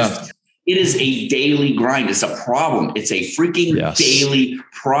 It is a daily grind. It's a problem. It's a freaking daily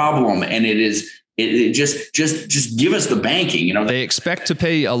problem. And it just give us the banking, They expect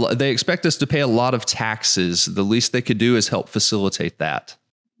us to pay a lot of taxes. The least they could do is help facilitate that.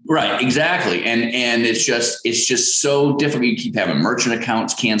 Right, exactly. And it's just so difficult. You keep having merchant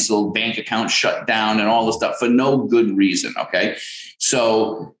accounts canceled, bank accounts shut down, and all this stuff for no good reason. Okay.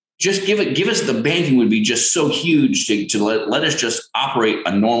 So just give us the banking would be just so huge to let us just operate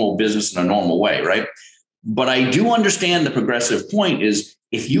a normal business in a normal way, right? But I do understand the progressive point is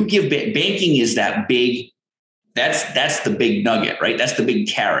if you give banking is that big, that's the big nugget, right? That's the big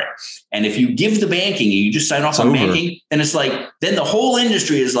carrot. And if you give the banking and you just sign off on banking, then it's like, then the whole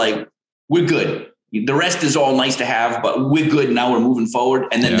industry is like, we're good. The rest is all nice to have, but we're good. Now we're moving forward.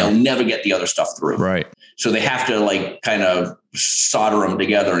 And then they'll never get the other stuff through. Right. So they have to like kind of solder them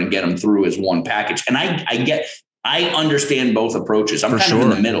together and get them through as one package. And I understand both approaches. I'm kind of in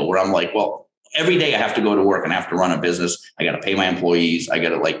the middle where I'm like, well, every day I have to go to work and I have to run a business. I got to pay my employees. I got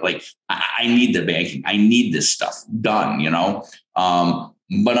to I need the banking. I need this stuff done, you know?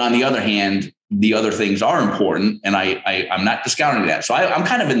 But on the other hand, the other things are important and I'm not discounting that. So I'm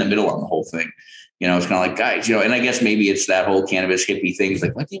kind of in the middle on the whole thing. You know, it's kind of like, guys, you know, and I guess maybe it's that whole cannabis hippie thing. It's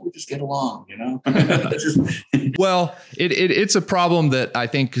like, why can't we just get along, you know? Well, it's a problem that I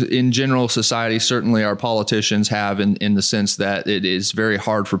think in general society, certainly our politicians have in the sense that it is very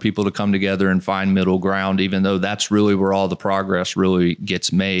hard for people to come together and find middle ground, even though that's really where all the progress really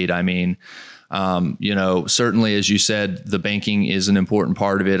gets made. I mean, you know, certainly, as you said, the banking is an important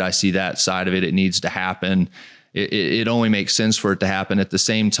part of it. I see that side of it. It needs to happen. It only makes sense for it to happen. At the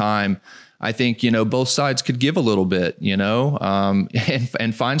same time, I think, you know, both sides could give a little bit, you know,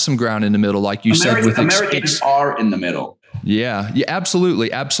 and find some ground in the middle, like you said. Americans are in the middle. Yeah,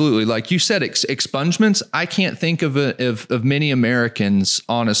 absolutely, absolutely. Like you said, expungements. I can't think of many Americans,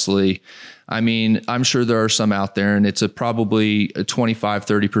 honestly. I mean, I'm sure there are some out there, and it's probably 25,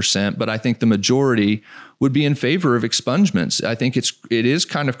 30%, but I think the majority would be in favor of expungements. I think it is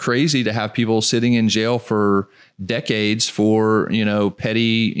kind of crazy to have people sitting in jail for decades for, you know,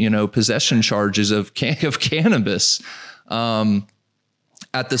 petty, you know, possession charges of cannabis.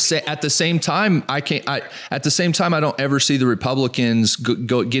 At the same time, I don't ever see the Republicans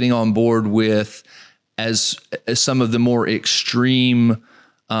getting on board with as some of the more extreme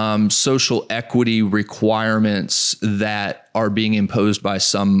social equity requirements that are being imposed by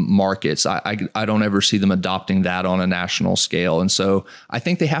some markets. I don't ever see them adopting that on a national scale. And so I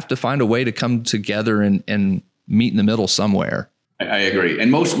think they have to find a way to come together and meet in the middle somewhere. I agree.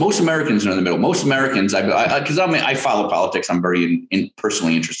 And most Americans are in the middle. Most Americans, because I follow politics. I'm very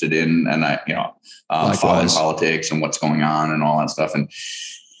personally interested in, and following politics and what's going on and all that stuff.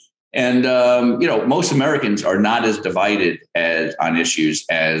 And you know, most Americans are not as divided on issues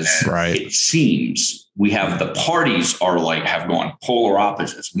as it seems. We have the parties have gone polar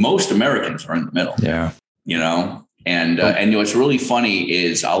opposites. Most Americans are in the middle. Yeah. You know, and you know, what's really funny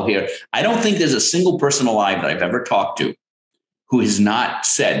is I don't think there's a single person alive that I've ever talked to who has not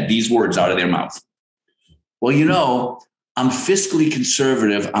said these words out of their mouth. Well, you know, I'm fiscally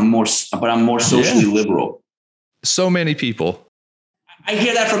conservative. But I'm more socially liberal. So many people. I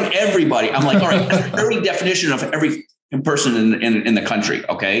hear that from everybody. I'm like, all right, that's the very definition of every person in the country.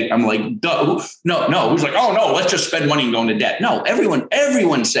 Okay. I'm like, duh, no. Who's like, oh no, let's just spend money and go into debt. No,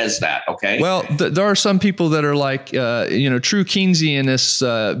 everyone says that. Okay. Well, there are some people that are like, you know, true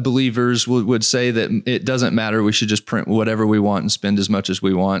Keynesianist believers would say that it doesn't matter. We should just print whatever we want and spend as much as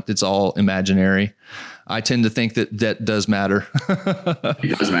we want. It's all imaginary. I tend to think that does matter.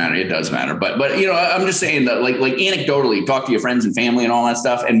 It does matter. But you know, I'm just saying that like anecdotally, talk to your friends and family and all that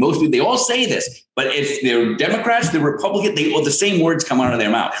stuff. And most people, they all say this, but if they're Democrats, they're Republican, the same words come out of their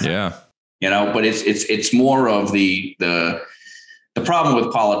mouth. Yeah. You know, but it's more of the problem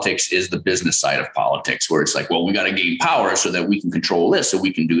with politics is the business side of politics, where it's like, well, we got to gain power so that we can control this, so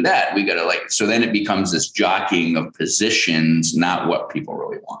we can do that. We got to so then it becomes this jockeying of positions, not what people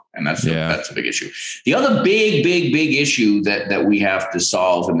really want. And that's a big issue. The other big issue that we have to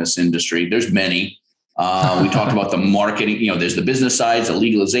solve in this industry, there's many. We talked about the marketing, you know, there's the business sides, the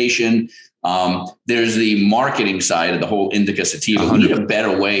legalization. There's the marketing side of the whole indica sativa. 100%. We need a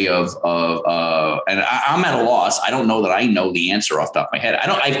better way of and I'm at a loss. I don't know that I know the answer off the top of my head.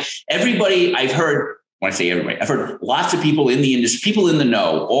 I've heard, when I say everybody, I've heard lots of people in the industry, people in the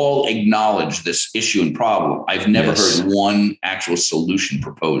know, all acknowledge this issue and problem. I've never heard one actual solution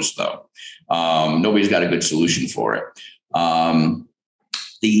proposed though. Nobody's got a good solution for it.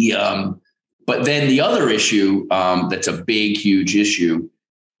 But then the other issue, that's a big, huge issue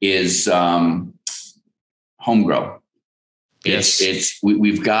is home grow.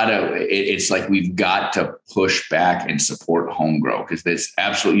 We've got to push back and support home grow, because there's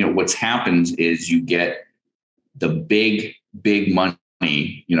absolutely, you know, what's happened is you get the big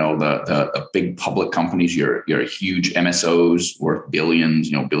money, you know, the big public companies, your huge MSOs worth billions,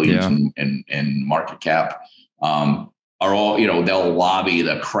 you know, in market cap. are all, they'll lobby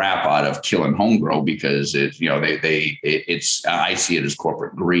the crap out of killing home grow because it's I see it as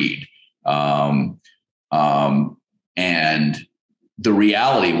corporate greed. And the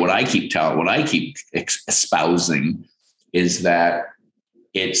reality, what I keep espousing is that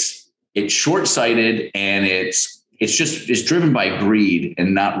it's short-sighted and it's driven by greed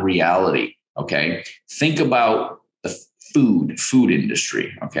and not reality. Okay. Think about the food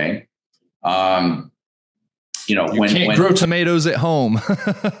industry. Okay. You can't grow tomatoes at home.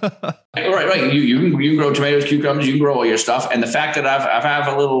 Right. You can grow tomatoes, cucumbers, you can grow all your stuff. And the fact that I have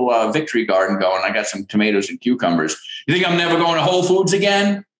a little victory garden going, I got some tomatoes and cucumbers. You think I'm never going to Whole Foods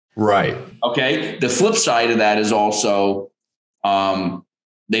again? Right. Okay. The flip side of that is also,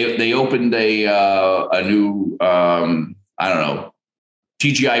 they opened a new,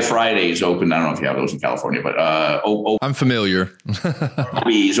 TGI Fridays opened. I don't know if you have those in California, but I'm familiar.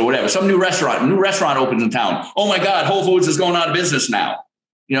 or whatever. Some new restaurant opens in town. Oh my God, Whole Foods is going out of business now.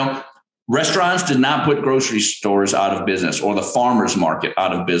 Restaurants did not put grocery stores out of business or the farmers market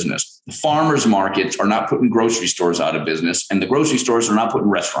out of business. The farmers markets are not putting grocery stores out of business, and the grocery stores are not putting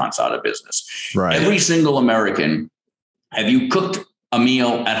restaurants out of business. Right. Every single American, have you cooked a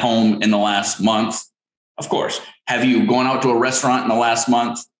meal at home in the last month? Of course. Have you gone out to a restaurant in the last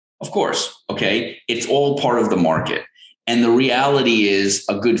month? Of course. Okay. It's all part of the market. And the reality is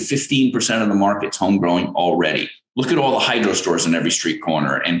a good 15% of the market's home growing already. Look at all the hydro stores in every street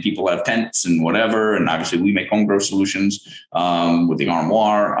corner, and people have tents and whatever. And obviously we make home grow solutions with the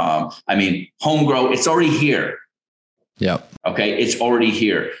Armoire. Home grow, it's already here. Yeah. Okay. It's already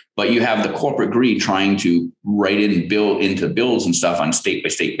here, but you have the corporate greed trying to write in into bills and stuff on state by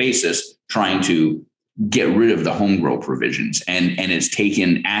state basis, trying to get rid of the home grow provisions. And it's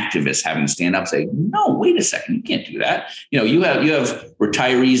taken activists having to stand up and say, no, wait a second, you can't do that. You have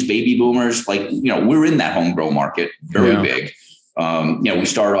retirees, baby boomers, we're in that home grow market, very big. We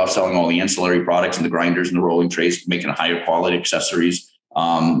started off selling all the ancillary products and the grinders and the rolling trays, making a higher quality accessories.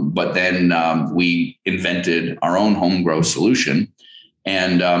 But then we invented our own home grow solution.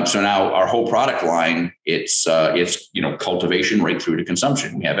 And so now our whole product line, it's cultivation right through to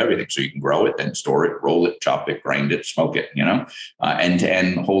consumption. We have everything. So you can grow it, then store it, roll it, chop it, grind it, smoke it, end to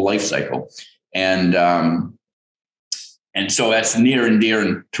end whole life cycle. And so that's near and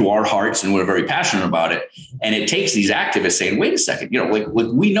dear to our hearts, and we're very passionate about it. And it takes these activists saying, wait a second,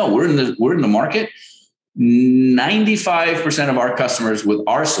 we know we're in the market. 95% of our customers with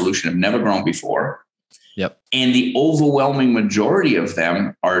our solution have never grown before. Yep. And the overwhelming majority of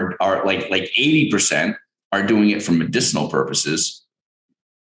them are like 80% are doing it for medicinal purposes.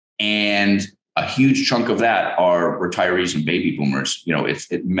 And a huge chunk of that are retirees and baby boomers. It's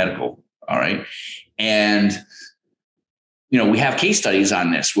medical. All right. And, we have case studies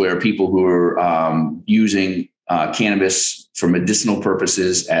on this where people who are using cannabis for medicinal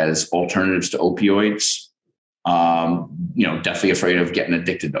purposes as alternatives to opioids, definitely afraid of getting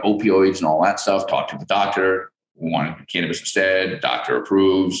addicted to opioids and all that stuff. Talk to the doctor. We want cannabis instead. Doctor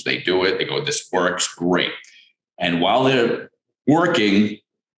approves. They do it. They go, this works. Great. And while they're working,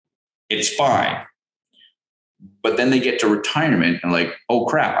 it's fine. But then they get to retirement and oh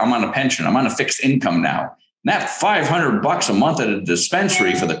crap, I'm on a pension. I'm on a fixed income now. And that $500 a month at a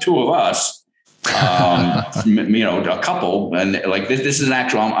dispensary for the two of us, a couple, and this is an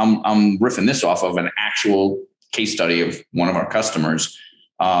actual, I'm riffing this off of an actual case study of one of our customers.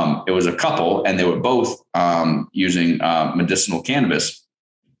 It was a couple, and they were both using medicinal cannabis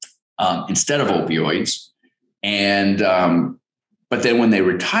instead of opioids. And but then when they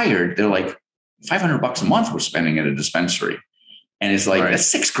retired, they're like, $500 a month we're spending at a dispensary, and it's like,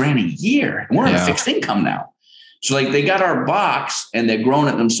 that's $6,000 a year, and we're on a fixed income now. So they got our box, and they're growing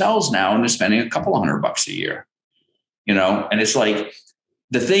it themselves now, and they're spending a couple of $100 a year. And it's like,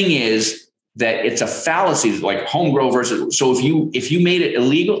 the thing is that it's a fallacy, like home grow versus. So if you made it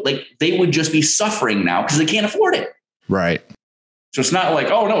illegal, they would just be suffering now because they can't afford it. Right. So it's not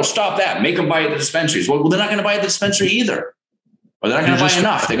like, oh no, stop that. Make them buy at the dispensaries. Well, they're not going to buy at the dispensary either. Or they're not going to buy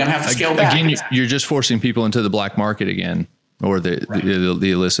enough. They're going to have to scale back. Again, you're just forcing people into the black market again, or the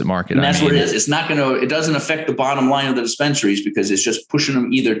illicit market. And that's what it is. It's not going to, it doesn't affect the bottom line of the dispensaries because it's just pushing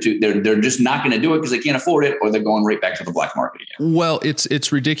them either to, they're just not going to do it because they can't afford it, or they're going right back to the black market again. Well,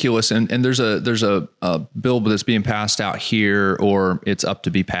 it's ridiculous. And there's a bill that's being passed out here, or it's up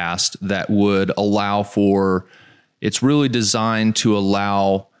to be passed, that would allow for, it's really designed to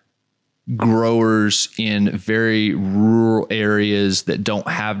allow growers in very rural areas that don't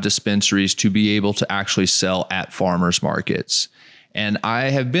have dispensaries to be able to actually sell at farmers markets. And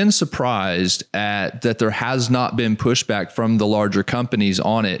I have been surprised at that there has not been pushback from the larger companies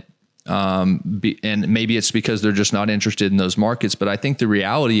on it. And maybe it's because they're just not interested in those markets. But I think the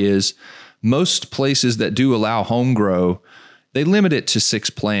reality is most places that do allow home grow, they limit it to 6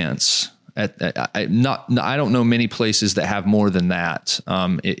 plants. I don't know many places that have more than that,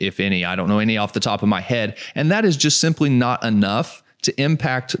 if any. I don't know any off the top of my head. And that is just simply not enough to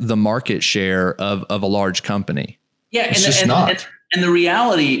impact the market share of a large company. Yeah, it's just not. And the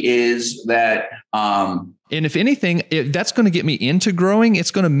reality is that... and if anything, that's going to get me into growing.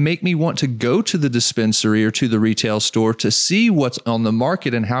 It's going to make me want to go to the dispensary or to the retail store to see what's on the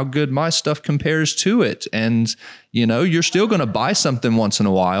market and how good my stuff compares to it. And, you're still going to buy something once in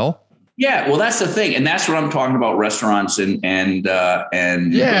a while. Yeah, well, that's the thing. And that's what I'm talking about, restaurants and yeah,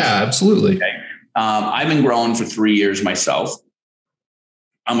 absolutely. Okay. I've been growing for 3 years myself.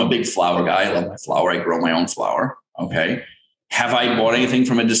 I'm a big flower guy. I love my flower. I grow my own flower. Okay. Have I bought anything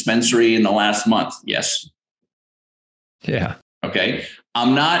from a dispensary in the last month? Yes. Yeah. Okay.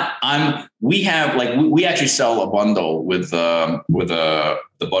 We actually sell a bundle with the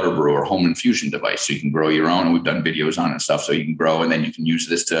Butter Brewer home infusion device. So you can grow your own, and we've done videos on it and stuff. So you can grow, and then you can use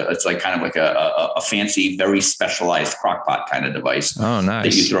this it's like kind of like a fancy, very specialized crock pot kind of device. Oh, nice.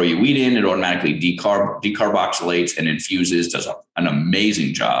 That you throw your wheat in, it automatically decarboxylates and infuses, does an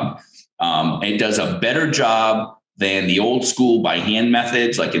amazing job. It does a better job than the old school by hand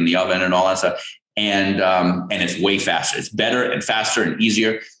methods, like in the oven and all that stuff. And it's way faster. It's better and faster and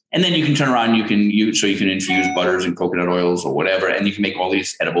easier. And then you can turn around, you can infuse butters and coconut oils or whatever, and you can make all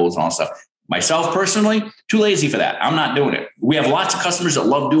these edibles and all that stuff. Myself personally, too lazy for that. I'm not doing it. We have lots of customers that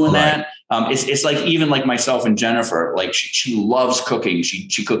love doing that. It's like, even like myself and Jennifer, like she loves cooking.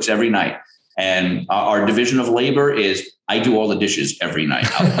 She cooks every night. And our division of labor is I do all the dishes every night.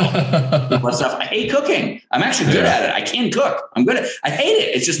 I hate cooking. I'm actually good at it. I can cook. I'm good at it. I hate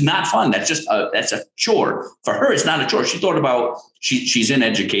it. It's just not fun. That's a chore. For her, it's not a chore. She thought about, she's in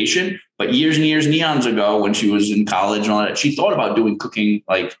education, but years and years and eons ago when she was in college and all that, she thought about doing cooking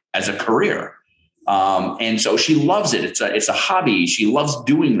like as a career. And so she loves it. It's a hobby. She loves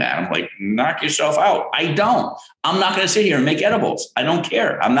doing that. I'm like, knock yourself out. I don't. I'm not going to sit here and make edibles. I don't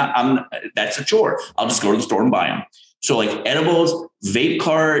care. That's a chore. I'll just go to the store and buy them. So like edibles, vape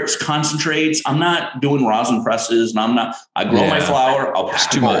carts, concentrates. I'm not doing rosin presses, and I grow my flower. I'll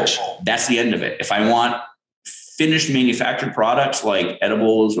pack too much. That's the end of it. If I want finished manufactured products like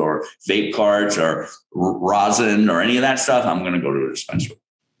edibles or vape carts or rosin or any of that stuff, I'm going to go to a dispensary.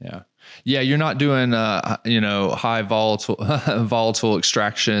 Yeah. Yeah, you're not doing high volatile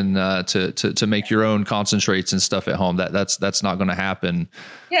extraction to make your own concentrates and stuff at home. That's not going to happen.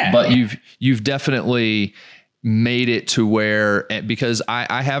 Yeah, but you've definitely made it to where, because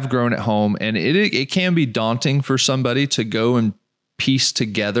I have grown at home, and it can be daunting for somebody to go and piece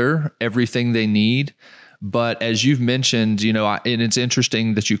together everything they need. But as you've mentioned, and it's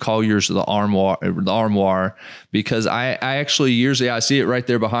interesting that you call yours the armoire, because I actually I see it right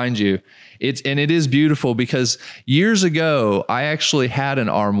there behind you. It is beautiful, because years ago I actually had an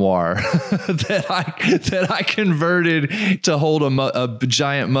armoire that I converted to hold a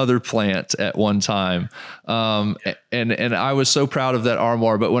giant mother plant at one time. And I was so proud of that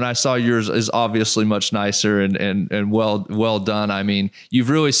armoire. But when I saw yours is obviously much nicer and well done. I mean, you've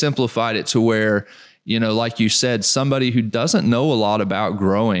really simplified it to where, like you said, somebody who doesn't know a lot about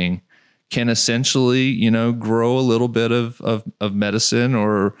growing can essentially, grow a little bit of medicine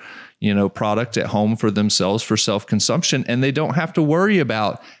or, product at home for themselves for self-consumption. And they don't have to worry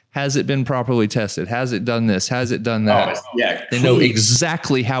about, has it been properly tested? Has it done this? Has it done that? They know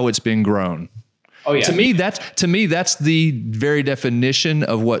exactly how it's been grown. Oh yeah. To me, that's the very definition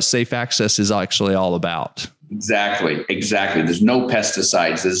of what safe access is actually all about. Exactly. There's no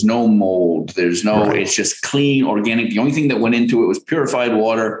pesticides. There's no mold. It's just clean, organic. The only thing that went into it was purified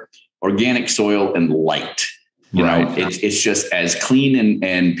water, organic soil, and light. It's just as clean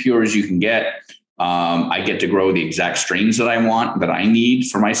and pure as you can get. I get to grow the exact strains that I want, that I need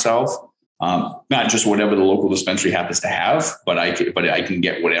for myself. Not just whatever the local dispensary happens to have, but I can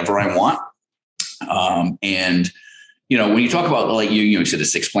get whatever I want. And when you talk about, like you said, the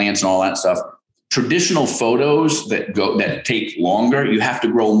 6 plants and all that stuff, traditional photos that take longer, you have to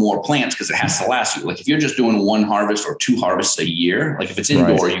grow more plants because it has to last you. Like if you're just doing 1 harvest or 2 harvests a year, like if it's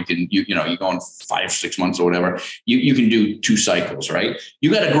indoor, you can, you go in 5-6 months or whatever, you can do 2 cycles, right?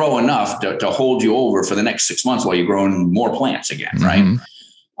 You got to grow enough to hold you over for the next 6 months while you're growing more plants again, right?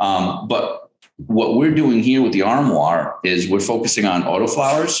 But what we're doing here with the armoire is we're focusing on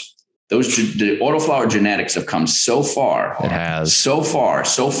autoflowers. The autoflower genetics have come so far. It has. So far,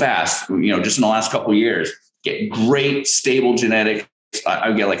 so fast, just in the last couple of years, get great, stable genetics.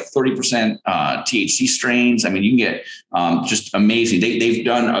 I get like 30% THC strains. I mean, you can get just amazing. They've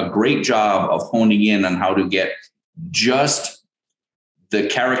done a great job of honing in on how to get just the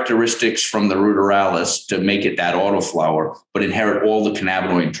characteristics from the ruderalis to make it that autoflower, but inherit all the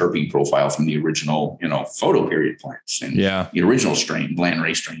cannabinoid and terpene profile from the original, photo period plants and the original strain,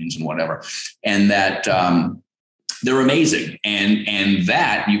 Landrace strains and whatever. And that they're amazing. And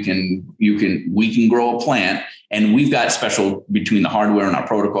that we can grow a plant, and we've got special between the hardware and our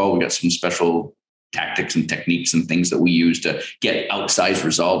protocol. We got some special tactics and techniques and things that we use to get outsized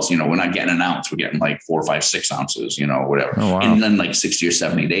results. We're not getting an ounce, we're getting like 4, 5, 6 ounces, whatever. Oh, wow. And then like 60 or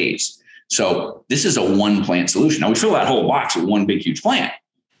 70 days. So this is a one plant solution. Now we fill that whole box with one big, huge plant,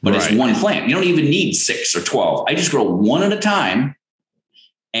 but It's one plant. You don't even need 6 or 12. I just grow one at a time,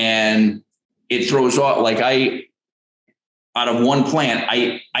 and it throws off out of one plant.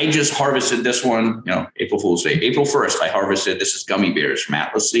 I just harvested this one, April Fool's Day, April 1st, I harvested, this is gummy bears from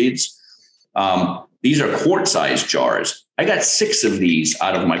Atlas Seeds. These are quart-sized jars. I got 6 of these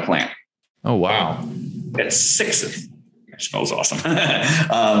out of my plant. Oh, wow. I got 6 of them. It smells awesome.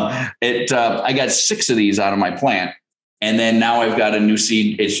 I got 6 of these out of my plant. And then now I've got a new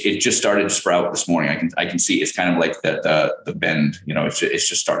seed. It just started to sprout this morning. I can see it's kind of like the bend, it's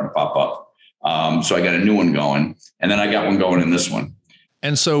just starting to pop up. So I got a new one going, and then I got one going in this one.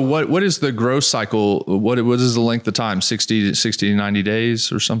 And so what is the growth cycle? What is the length of time? 60 to 90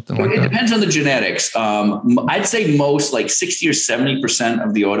 days or something like that? It depends on the genetics. I'd say most, like 60 or 70%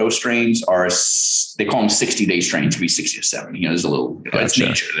 of the auto strains they call them 60-day strains. Could be 60 or 70. There's a little, it's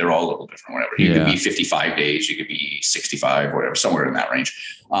nature. They're all a little different, whatever. You could be 55 days. You could be 65, whatever, somewhere in that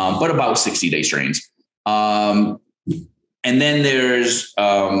range. But about 60-day strains. And then there's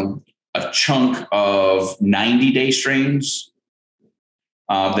a chunk of 90-day strains.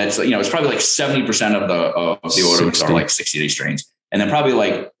 That's, it's probably like 70% of the autos are like 60-day strains, and then probably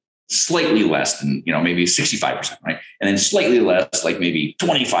like slightly less than, maybe 65%, right? And then slightly less, like maybe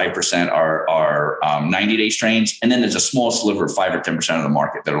 25% are 90-day strains. And then there's a small sliver, 5 or 10% of the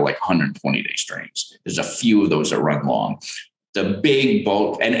market that are like 120-day strains. There's a few of those that run long. The big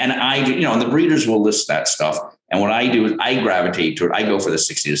bulk, and I do, and the breeders will list that stuff. And what I do is I gravitate to it. I go for the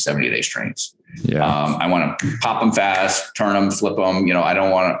 60 to 70-day strains. Yeah. I want to pop them fast, turn them, flip them. I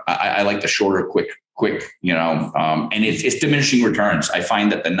don't want to, I like the shorter, quick, and it's diminishing returns. I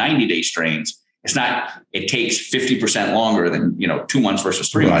find that the 90-day strains, it takes 50% longer than, 2 months versus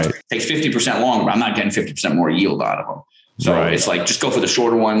 3 months. It takes 50% longer, but I'm not getting 50% more yield out of them. So it's like, just go for the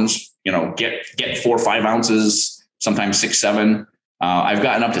shorter ones, get 4 or 5 ounces, sometimes 6, 7. I've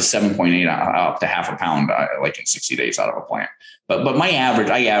gotten up to 7.8, up to half a pound, like in 60 days out of a plant. But I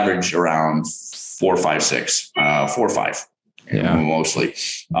average around 4, 5, 6, 4 or 5, mostly.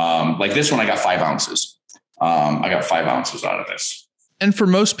 Like this one, I got 5 ounces. I got 5 ounces out of this. And for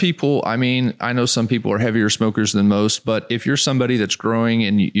most people, I mean, I know some people are heavier smokers than most, but if you're somebody that's growing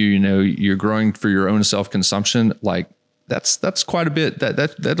and you're growing for your own self-consumption, like that's quite a bit.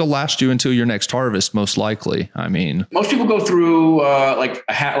 That'll last you until your next harvest, most likely. I mean, most people go through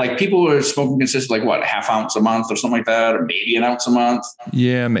like people are smoking consistent, like what, a half ounce a month or something like that, or maybe an ounce a month.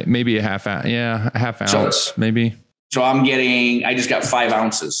 Yeah, maybe a half ounce. Yeah, a half ounce, maybe. So I just got 5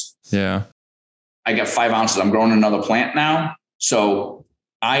 ounces. Yeah, I got 5 ounces. I'm growing another plant now, so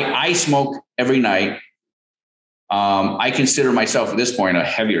I smoke every night. I consider myself at this point a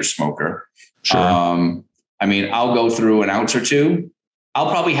heavier smoker. Sure. I mean, I'll go through an ounce or 2. I'll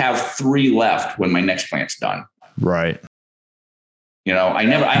probably have 3 left when my next plant's done. Right.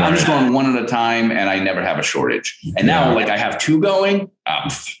 I'm just going one at a time, and I never have a shortage. And now, like, I have 2 going. Now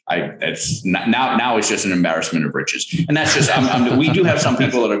it's just an embarrassment of riches. And that's just, we do have some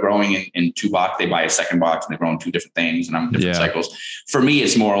people that are growing in 2 box. They buy a second box and they're growing 2 different things, and I'm in different cycles. For me,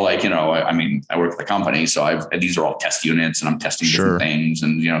 it's more like, I work for the company, so these are all test units, and I'm testing different things.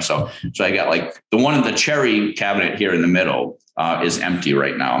 And, so I got like the one in the cherry cabinet here in the middle is empty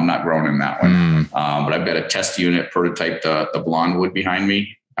right now. I'm not growing in that one. But I've got a test unit prototype, the blonde wood behind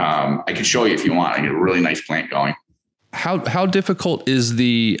me. I can show you if you want. I get a really nice plant going. How difficult is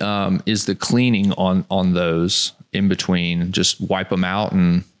the cleaning on those in between? Just wipe them out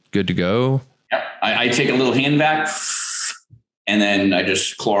and good to go? Yeah, I take a little hand vac, and then I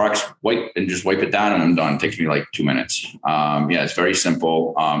just Clorox wipe it down, and I'm done. It takes me like 2 minutes. It's very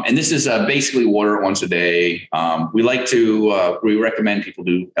simple. And this is basically water it once a day. We recommend people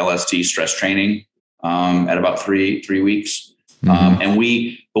do LST, stress training, at about three weeks. And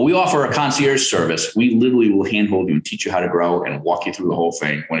we offer a concierge service. We literally will handhold you and teach you how to grow and walk you through the whole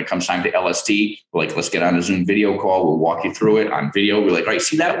thing. When it comes time to LST, we're like, let's get on a Zoom video call. We'll walk you through it on video. We're like, all right,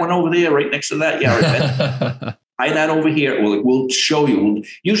 see that one over there right next to that? Yeah, right there. Try that over here. We'll show you.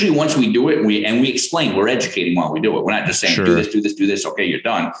 Usually once we do it, we explain, we're educating while we do it. We're not just saying, do this, do this, do this. Okay, you're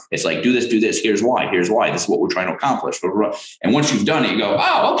done. It's like, do this. Here's why. This is what we're trying to accomplish. And once you've done it, you go,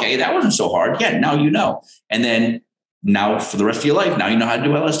 oh, okay, that wasn't so hard. Yeah, now you know. And then now for the rest of your life, now you know how to do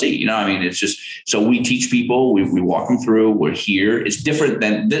LSD. You know, I mean, it's just, so we teach people, we walk them through, we're here. It's different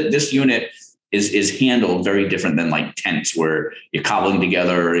than this unit is handled very different than like tents where you're cobbling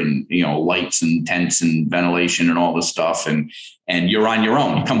together and, you know, lights and tents and ventilation and all this stuff. And you're on your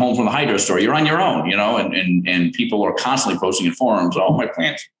own. You come home from the hydro store, you're on your own, you know, and people are constantly posting in forums. Oh, my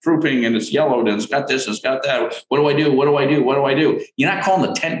plant's drooping and it's yellowed and it's got this, and it's got that. What do I do? What do I do? What do I do? You're not calling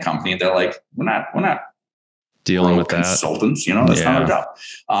the tent company. They're like, we're not dealing with consultants, you know, that's not our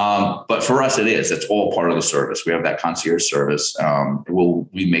job. But for us, it is. It's all part of the service. We have that concierge service.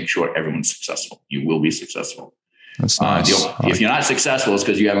 We make sure everyone's successful. You will be successful. That's nice. If you're not successful, it's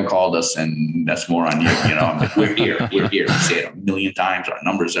because you haven't called us, and that's more on you. You know, we're here. We're here. We say it a million times. Our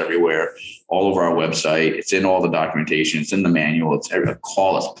numbers everywhere, all over our website. It's in all the documentation. It's in the manual. It's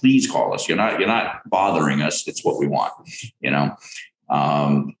call us. Please call us. You're not bothering us. It's what we want. You know.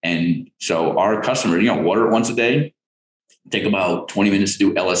 And so our customers, you know, water it once a day, take about 20 minutes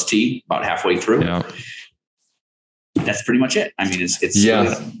to do LST about halfway through. Yeah. That's pretty much it. I mean, it's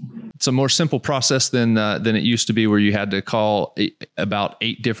it's a more simple process than it used to be, where you had to call about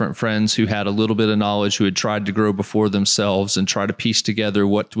 8 different friends who had a little bit of knowledge, who had tried to grow before themselves, and try to piece together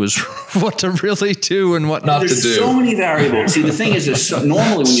what to really do and what not to do. There's so many variables. See, the thing is, there's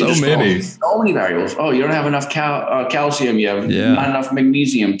normally when you so many variables. Oh, you don't have enough calcium. You have not enough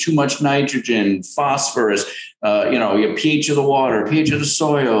magnesium. Too much nitrogen, phosphorus. You know, your pH of the water, pH of the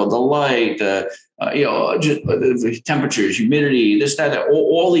soil, the light, just the temperatures, humidity, this, that,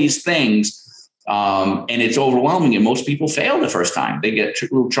 all these things. And it's overwhelming. And most people fail the first time. They get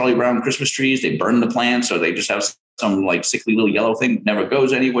little Charlie Brown Christmas trees. They burn the plants, or they just have some like sickly little yellow thing that never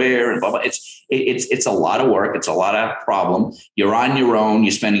goes anywhere. And blah, blah. It's a lot of work. It's a lot of problem. You're on your own.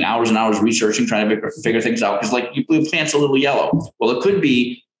 You're spending hours and hours researching, trying to figure things out. Because like your plant's a little yellow. Well, it could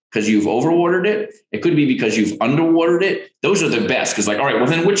be because you've overwatered it. It could be because you've underwatered it. Those are the best. Because like, all right, well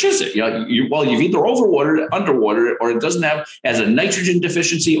then which is it? You know, you've either overwatered it, underwatered it, or it doesn't have as a nitrogen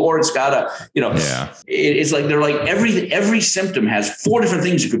deficiency, or it's got a, you know, it's like they're like every symptom has 4 different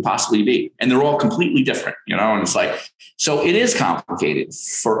things it could possibly be, and they're all completely different. You know, and it's like, so it is complicated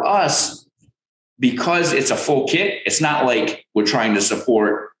for us because it's a full kit. It's not like we're trying to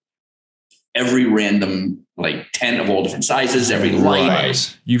support every random like tent of all different sizes, every light.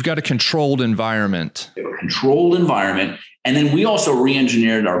 Right. You've got a controlled environment. And then we also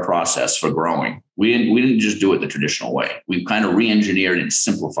re-engineered our process for growing. We didn't just do it the traditional way. We kind of re-engineered and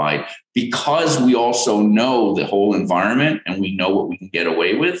simplified, because we also know the whole environment and we know what we can get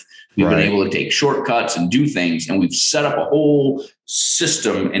away with. We've been able to take shortcuts and do things, and we've set up a whole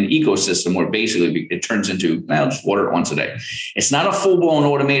system, an ecosystem, where basically it turns into, just water it once a day. It's not a full-blown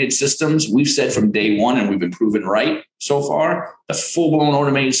automated systems. We've said from day one, and we've been proven right so far, the full-blown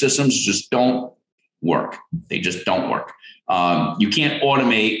automated systems just don't work. They just don't work. You can't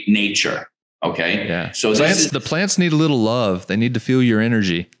automate nature. Okay. Yeah. So the plants need a little love. They need to feel your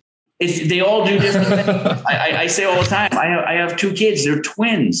energy. They all do different things. I say all the time, I have 2 kids. They're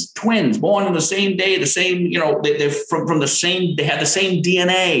twins born on the same day, the same, you know, they're from the same, they have the same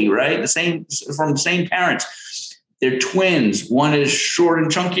DNA, right? From the same parents. They're twins. One is short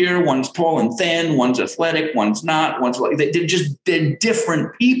and chunkier. One's tall and thin. One's athletic. One's not. They're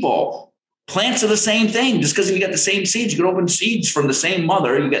different people. Plants are the same thing. Just because you got the same seeds, you can open seeds from the same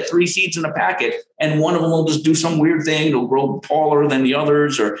mother. You get 3 seeds in a packet, and one of them will just do some weird thing. It'll grow taller than the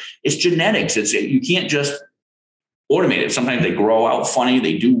others, or it's genetics. You can't just automate it. Sometimes they grow out funny.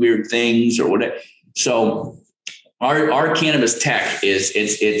 They do weird things or whatever. So our cannabis tech is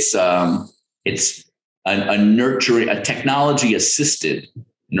it's a nurturing, a technology assisted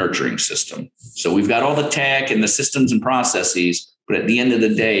nurturing system. So we've got all the tech and the systems and processes. But at the end of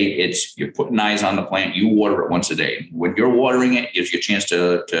the day, you're putting eyes on the plant. You water it once a day. When you're watering it, it gives you a chance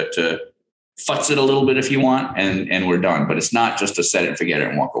to futz it a little bit if you want, and we're done. But it's not just to set it and forget it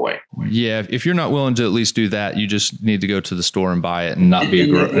and walk away. Yeah, if you're not willing to at least do that, you just need to go to the store and buy it and not be a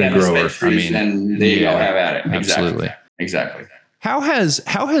grower. I mean, and there you go, have at it. Absolutely. Exactly. How has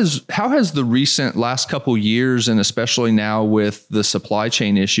the recent last couple years, and especially now with the supply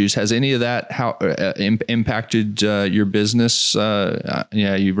chain issues, has any of that impacted your business? Yeah,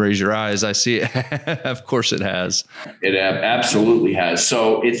 you raise your eyes. I see it. Of course, it has. It absolutely has.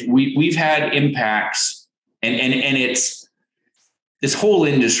 So we've had impacts, and it's this whole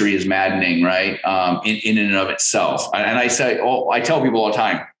industry is maddening, right? In and of itself. And I tell people all the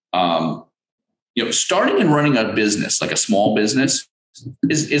time. starting and running a business, like a small business,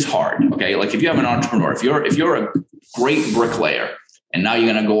 is hard. Okay. Like if you have an entrepreneur, if you're a great bricklayer and now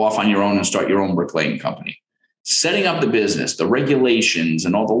you're going to go off on your own and start your own bricklaying company, setting up the business, the regulations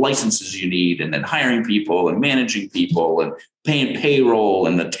and all the licenses you need, and then hiring people and managing people and paying payroll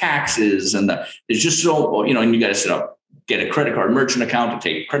and the taxes there's just so, and you got to get a credit card merchant account to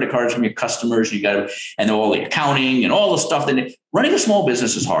take credit cards from your customers. You got to, and all the accounting and all the stuff that running a small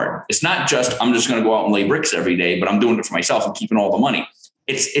business is hard. It's not just, I'm just going to go out and lay bricks every day, but I'm doing it for myself and keeping all the money.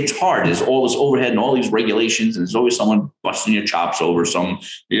 It's hard. There's all this overhead and all these regulations. And there's always someone busting your chops over you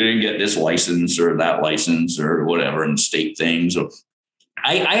didn't get this license or that license or whatever, and state things. So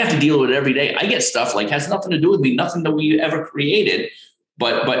I have to deal with it every day. I get stuff like has nothing to do with me, nothing that we ever created,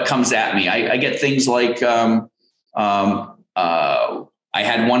 but comes at me. I get things like, I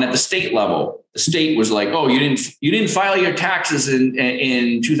had one at the state level. The state was like, "Oh, you didn't file your taxes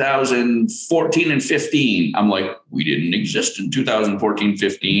in 2014 and 15." I'm like, "We didn't exist in 2014,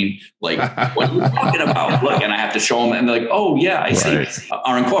 15. Like, what are you talking about?" Look, and I have to show them, and they're like, "Oh yeah, I see.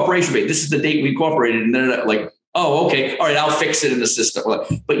 Our incorporation date. This is the date we incorporated." And they're like, "Oh, okay, all right, I'll fix it in the system."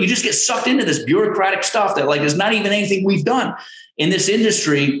 But you just get sucked into this bureaucratic stuff that there's not even anything we've done in this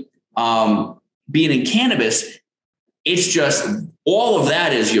industry. Being in cannabis, it's just all of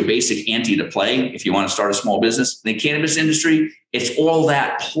that is your basic ante to play if you want to start a small business. In the cannabis industry, it's all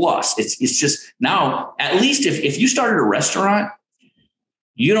that plus. It's just now, at least if you started a restaurant,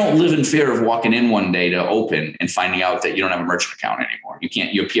 you don't live in fear of walking in one day to open and finding out that you don't have a merchant account anymore. You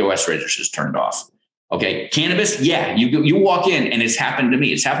can't, your POS register is turned off. Okay. Cannabis, yeah, you walk in, and it's happened to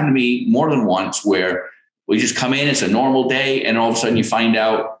me. It's happened to me more than once where we just come in, it's a normal day, and all of a sudden you find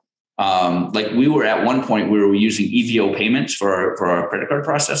out, like we were at one point, we were using EVO payments for our credit card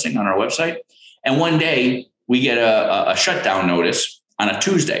processing on our website. And one day we get a shutdown notice on a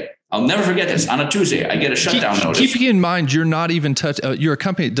Tuesday. I'll never forget this. On a Tuesday, I get a shutdown notice. Keeping in mind, you're not even you're a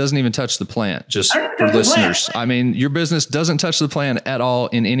company that doesn't even touch the plant. Just for listeners, I mean, your business doesn't touch the plant at all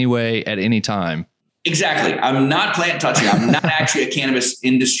in any way at any time. Exactly. I'm not plant touching. I'm not actually a cannabis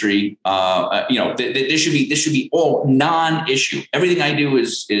industry. This should be all non-issue. Everything I do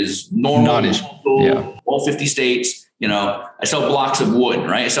is normal. Non-issue. Yeah. All 50 states. I sell blocks of wood,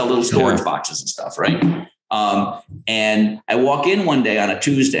 right? I sell little storage boxes and stuff, right? And I walk in one day on a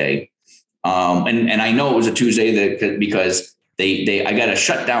Tuesday, and I know it was a Tuesday because I got a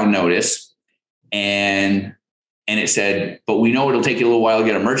shutdown notice, and it said, "But we know it'll take you a little while to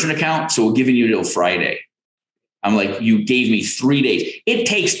get a merchant account, so we're giving you till Friday." I'm like, "You gave me 3 days." It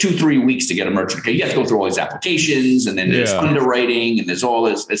takes 2-3 weeks to get a merchant account. You have to go through all these applications, and then there's underwriting, and there's all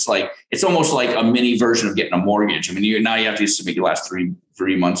this. It's almost like a mini version of getting a mortgage. I mean, now you have to submit your last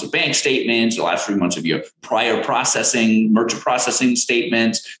three months of bank statements, the last 3 months of your prior merchant processing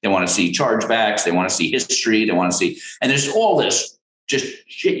statements. They want to see chargebacks. They want to see history. They want to see, and there's all this just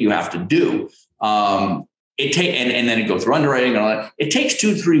shit you have to do. And then it goes through underwriting and all that. It takes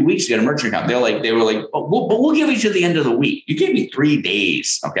 2-3 weeks to get a merchant account. They were like, "Oh, we'll give you to the end of the week." You gave me 3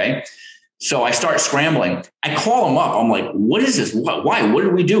 days. Okay. So I start scrambling. I call them up. I'm like, "What is this? Why? What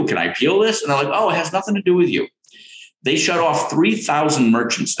did we do? Can I appeal this?" And they're like, "Oh, it has nothing to do with you." They shut off 3,000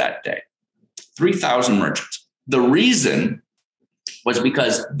 merchants that day. 3,000 merchants. The reason was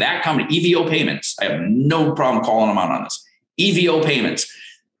because that company, EVO Payments, I have no problem calling them out on this. EVO Payments.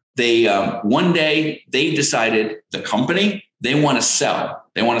 They one day they decided, the company, they want to sell.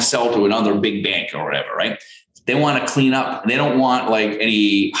 They want to sell to another big bank or whatever, right? They want to clean up. They don't want like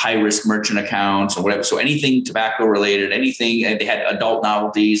any high risk merchant accounts or whatever. So anything tobacco related, anything, and they had adult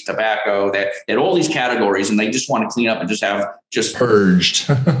novelties, tobacco, they had all these categories, and they just want to clean up and just purged.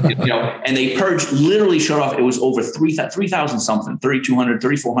 And they purged, literally shut off. It was over 3,000 something, 3,200,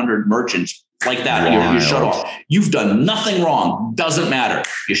 3,400 merchants like that. You're shut off. You've done nothing wrong. Doesn't matter.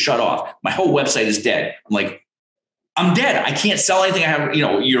 You shut off. My whole website is dead. I'm like, I'm dead. I can't sell anything. I have,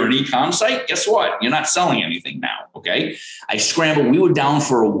 you're an e-com site. Guess what? You're not selling anything now. Okay. I scrambled. We were down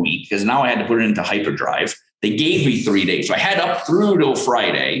for a week because now I had to put it into hyperdrive. They gave me 3 days. So I had up through till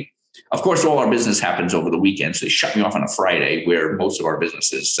Friday. Of course, all our business happens over the weekend. So they shut me off on a Friday, where most of our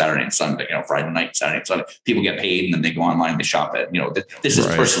business is Saturday and Sunday, Friday night, Saturday and Sunday. People get paid and then they go online, they shop at, this is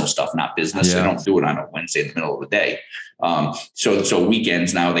personal stuff, not business. Yeah. They don't do it on a Wednesday in the middle of the day. So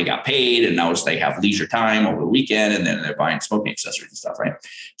weekends now they got paid, and now they have leisure time over the weekend, and then they're buying smoking accessories and stuff. Right.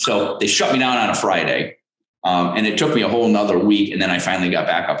 So they shut me down on a Friday. And it took me a whole nother week. And then I finally got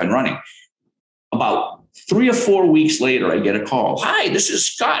back up and running. About 3 or 4 weeks later, I get a call. "Hi, this is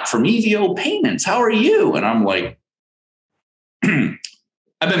Scott from EVO Payments. How are you?" And I'm like,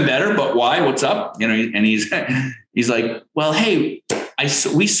 "I've been better, but why? What's up?" And he's like, "Well, hey,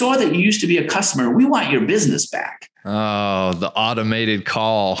 we saw that you used to be a customer. We want your business back. Oh, the automated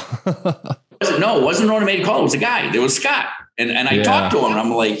call. No, it wasn't an automated call. It was a guy. There was Scott. And I talked to him and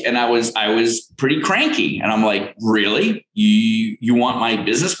I'm like, and I was pretty cranky. And I'm like, really? You want my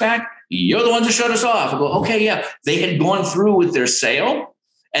business back? You're the ones that shut us off. I go, okay, yeah. They had gone through with their sale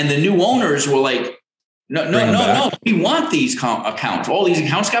and the new owners were like, no. We want these accounts. All these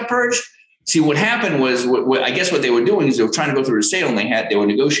accounts got purged. See, what happened was, I guess what they were doing is they were trying to go through a sale and they were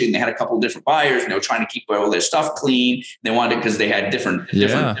negotiating. They had a couple of different buyers and they were trying to keep all their stuff clean. They wanted, because they had different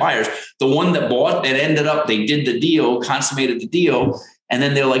buyers. The one that bought, that ended up, they did the deal, consummated the deal. And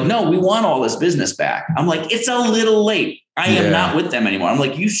then they're like, no, we want all this business back. I'm like, it's a little late. I am not with them anymore. I'm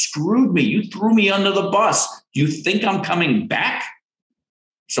like, you screwed me. You threw me under the bus. Do you think I'm coming back?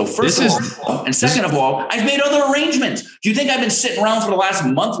 So first of all, and second of all, I've made other arrangements. Do you think I've been sitting around for the last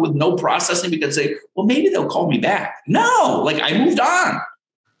month with no processing because well, maybe they'll call me back? No, like I moved on.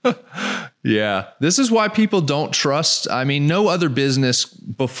 Yeah. This is why people don't trust. I mean, no other business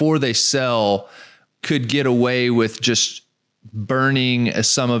before they sell could get away with just burning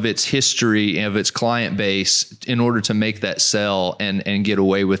some of its history of its client base in order to make that sell and get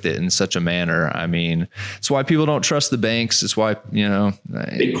away with it in such a manner. I mean, it's why people don't trust the banks. It's why,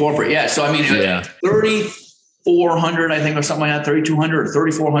 big corporate. Yeah. So, I mean, 3,400, I think, or something like that, 3,200 or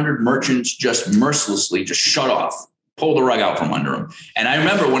 3,400 merchants just mercilessly just shut off, pull the rug out from under them. And I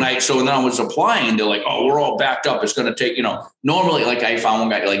remember when I was applying, they're like, oh, we're all backed up. It's going to take, normally, like I found one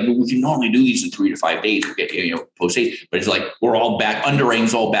guy, like we can normally do these in 3 to 5 days. We get, post haste, but it's like, we're all back,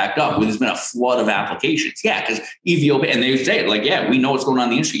 underwriting's all backed up. There's been a flood of applications. Yeah. Because EVO, and they say like, yeah, we know what's going on in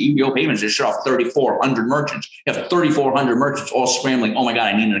the industry. EVO payments just shut off 3,400 merchants. You have 3,400 merchants all scrambling. Oh my God,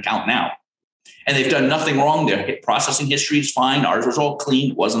 I need an account now. And they've done nothing wrong. Their processing history is fine. Ours was all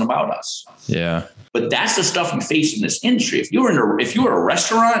clean. It wasn't about us. Yeah. But that's the stuff you face in this industry. If you're a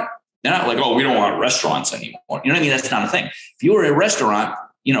restaurant, they're not like, oh, we don't want restaurants anymore. You know what I mean? That's not a thing. If you were a restaurant,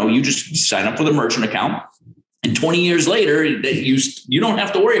 you just sign up with a merchant account, and 20 years later, you don't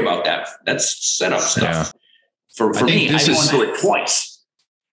have to worry about that. That's setup stuff. Yeah. For me, I've gone through it twice.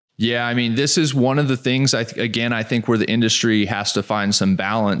 Yeah, I mean, this is one of the things I think where the industry has to find some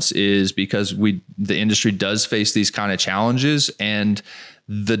balance is because the industry does face these kind of challenges and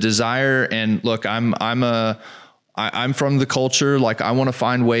the desire. And look, I'm from the culture. Like I want to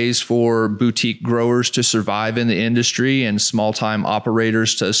find ways for boutique growers to survive in the industry and small time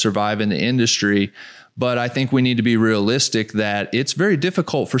operators to survive in the industry. But I think we need to be realistic that it's very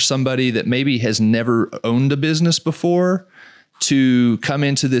difficult for somebody that maybe has never owned a business before to come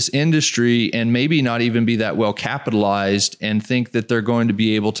into this industry and maybe not even be that well capitalized and think that they're going to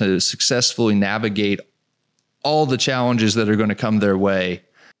be able to successfully navigate all the challenges that are going to come their way.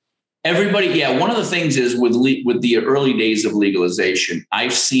 Everybody. Yeah. One of the things is with the early days of legalization,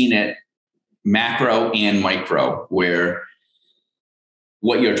 I've seen it macro and micro where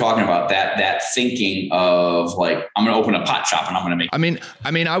what you're talking about, that thinking of like, I'm going to open a pot shop and I'm going to make. I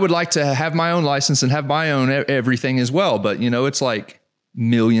mean, I would like to have my own license and have my own everything as well. But it's like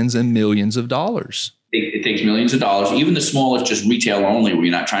millions and millions of dollars. It takes millions of dollars. Even the smallest, just retail only, where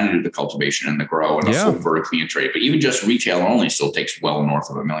you're not trying to do the cultivation and the grow and the full vertically integrated, but even just retail only still takes well north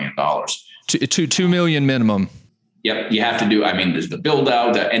of $1 million. $2 million minimum. Yep. You have to do, there's the build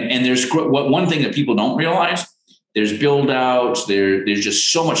out and there's one thing that people don't realize. There's build outs. There's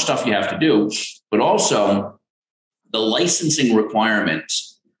just so much stuff you have to do, but also the licensing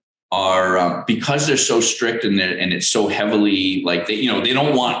requirements are because they're so strict and it's so heavily like they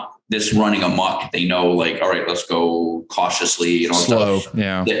don't want this running amok. They know like, all right, let's go cautiously, slow. Stuff.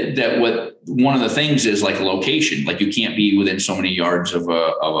 Yeah. What one of the things is like location, like you can't be within so many yards of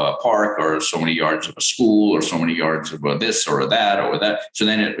a park or so many yards of a school or so many yards of this or that or that. So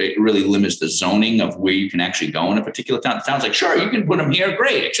then it really limits the zoning of where you can actually go in a particular town. It sounds like, sure, you can put them here.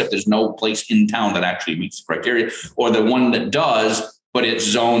 Great. Except there's no place in town that actually meets the criteria, or the one that does, but it's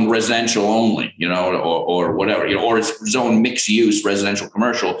zoned residential only, or whatever, or it's zoned mixed use, residential,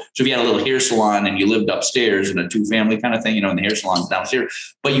 commercial. So if you had a little hair salon and you lived upstairs in a 2-family kind of thing, and the hair salon's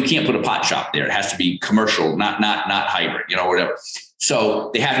downstairs, but you can't put a pot shop there. It has to be commercial, not hybrid, whatever. So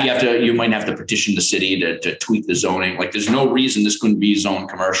you might have to petition the city to tweak the zoning. Like there's no reason this couldn't be zoned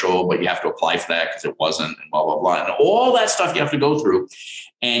commercial, but you have to apply for that because it wasn't, and blah, blah, blah. And all that stuff you have to go through.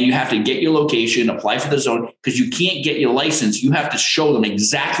 And you have to get your location, apply for the zone, because you can't get your license. You have to show them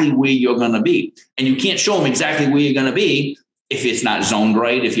exactly where you're going to be. And you can't show them exactly where you're going to be if it's not zoned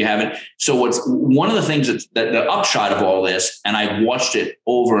right, if you haven't. So what's one of the things that the upshot of all this, and I've watched it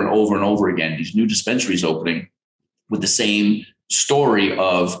over and over and over again, these new dispensaries opening with the same story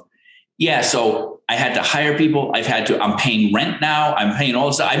of, so I had to hire people. I'm paying rent now. I'm paying all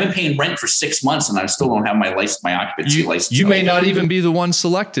this stuff. I've been paying rent for 6 months and I still don't have my occupancy license. You may not even be the one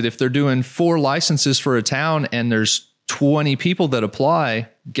selected. If they're doing 4 licenses for a town and there's 20 people that apply,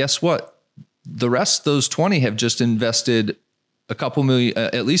 guess what? The rest of those 20 have just invested a couple million,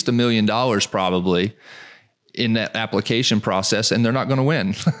 at least $1 million probably in that application process, and they're not going to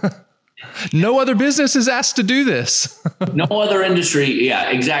win. No other business is asked to do this. No other industry. Yeah,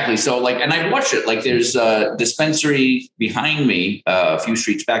 exactly. So and I watched it. There's a dispensary behind me, a few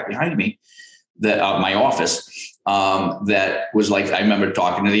streets back behind me, that my office, that was I remember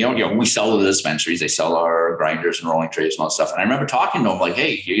talking to the owner. We sell to the dispensaries. They sell our grinders and rolling trays and all that stuff. And I remember talking to him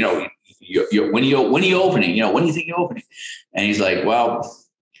hey, when are you opening? When do you think you're opening? And he's like, well,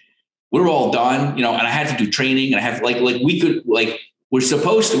 we're all done, and I had to do training, and I have we're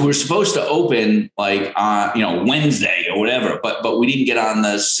supposed to open Wednesday or whatever, but we didn't get on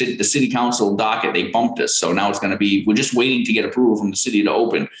the city council docket. They bumped us. So now it's going to be, we're just waiting to get approval from the city to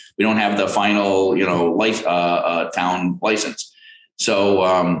open. We don't have the final, town license.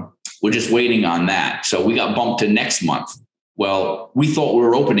 So we're just waiting on that. So we got bumped to next month. Well, we thought we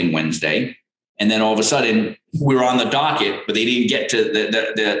were opening Wednesday. And then all of a sudden we were on the docket, but they didn't get to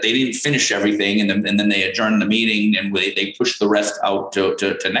they didn't finish everything. And then they adjourned the meeting and they pushed the rest out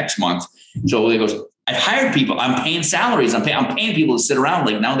to next month. So he goes, I've hired people. I'm paying salaries. I'm paying people to sit around.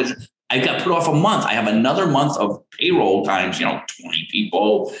 Now I got put off a month. I have another month of payroll times, 20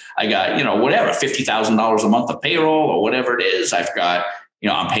 people. I got, whatever, $50,000 a month of payroll or whatever it is. I've got,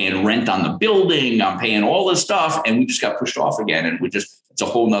 I'm paying rent on the building. I'm paying all this stuff. And we just got pushed off again. And it's a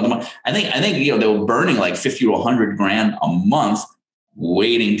whole nother month. I think, they were burning like 50 to 100 grand a month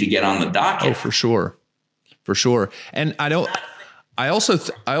waiting to get on the docket. Oh, for sure. For sure. And I also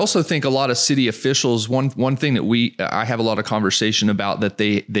think a lot of city officials, one thing that I have a lot of conversation about that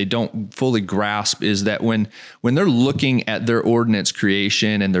they don't fully grasp is that when they're looking at their ordinance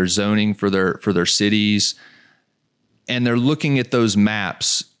creation and their zoning for their cities, and they're looking at those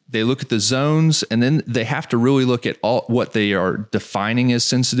maps, they look at the zones, and then they have to really look at all what they are defining as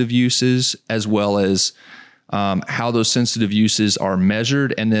sensitive uses, as well as how those sensitive uses are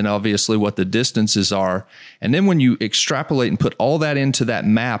measured, and then obviously what the distances are. And then when you extrapolate and put all that into that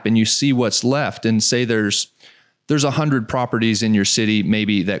map and you see what's left, and say there's 100 properties in your city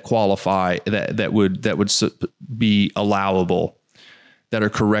maybe that qualify, that would be allowable, that are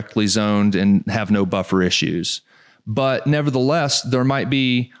correctly zoned and have no buffer issues. But nevertheless, there might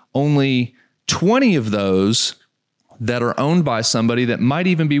be only 20 of those that are owned by somebody that might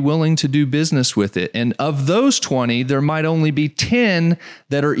even be willing to do business with it. And of those 20, there might only be 10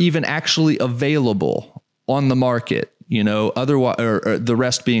 that are even actually available on the market, otherwise, or the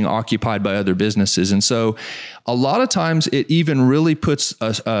rest being occupied by other businesses. And so a lot of times it even really puts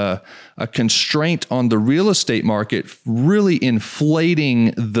a constraint on the real estate market, really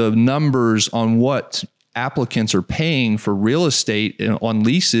inflating the numbers on what applicants are paying for real estate on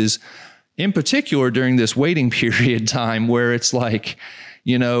leases, in particular during this waiting period time where it's the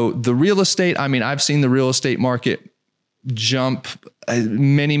real estate. I mean, I've seen the real estate market jump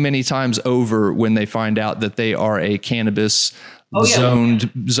many, many times over when they find out that they are a cannabis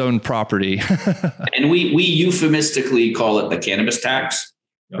zoned property. And we euphemistically call it the cannabis tax,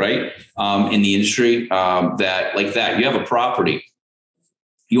 right? In the industry, that you have a property,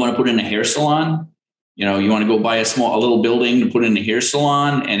 you want to put in a hair salon. You want to go buy a little building to put in a hair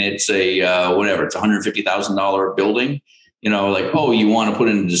salon, and it's it's $150,000 building. You want to put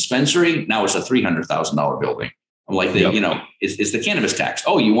in a dispensary. Now it's a $300,000 building. I'm like, it's the cannabis tax.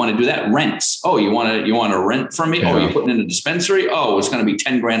 Oh, you want to do that? Rents. Oh, you want to rent from me? Yeah. Oh, you're putting in a dispensary. Oh, it's going to be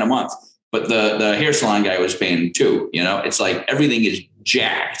 10 grand a month. But the hair salon guy was paying $2. It's like everything is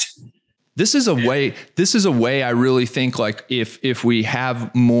jacked. This is a way I really think if we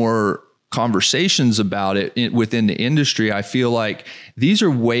have more conversations about it within the industry, I feel like these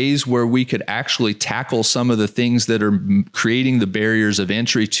are ways where we could actually tackle some of the things that are creating the barriers of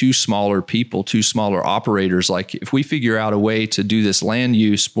entry to smaller people, to smaller operators. Like if we figure out a way to do this land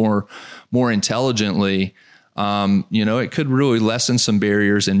use more intelligently, it could really lessen some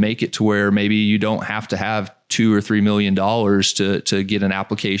barriers and make it to where maybe you don't have to have $2 or $3 million to get an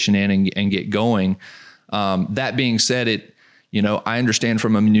application in and get going. That being said, I understand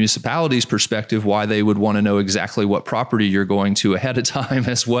from a municipality's perspective why they would want to know exactly what property you're going to ahead of time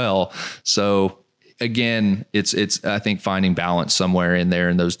as well. So again, it's I think finding balance somewhere in there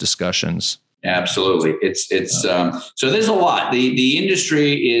in those discussions. Absolutely. So there's a lot. The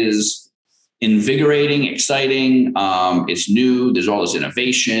industry is invigorating, exciting. It's new. There's all this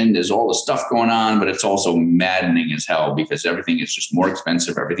innovation. There's all this stuff going on, but it's also maddening as hell because everything is just more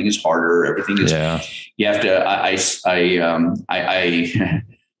expensive. Everything is harder. Everything is, you have to,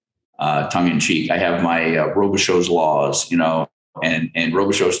 tongue in cheek, I have my Robichaux's laws, and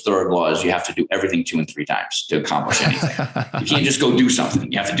Robichaux's third law is you have to do everything 2 and 3 times to accomplish anything. You can't just go do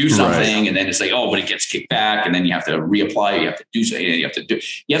something. You have to do something, and then it's like, but it gets kicked back, and then you have to reapply. You have to do something.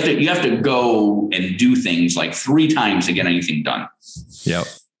 You have to go and do things like 3 times to get anything done. Yep.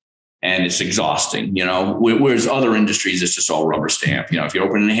 And it's exhausting, whereas other industries, it's just all rubber stamp. If you're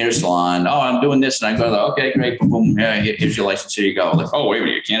opening a hair salon, I'm doing this, and I go, okay, great, boom, boom, yeah, here's your license, here you go. Like, wait a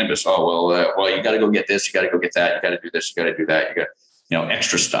minute, cannabis. Well, you got to go get this, you got to go get that, you got to do this, you got to do that, you got,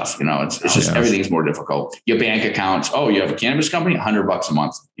 extra stuff. It's just everything's more difficult. Your bank accounts. You have a cannabis company, $100 a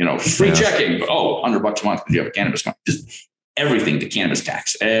month. Free checking. $100 a month because you have a cannabis company. Just everything, the cannabis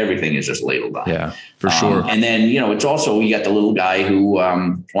tax, everything is just ladled on. Yeah, for sure. And then, it's also, you got the little guy who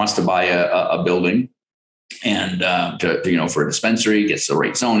wants to buy a building and for a dispensary, gets the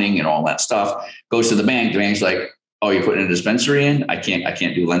right zoning and all that stuff, goes to the bank. The bank's like, you're putting a dispensary in? I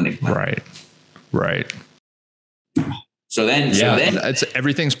can't do lending. Right. So then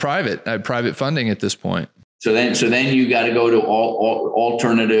everything's private funding at this point. So then you got to go to all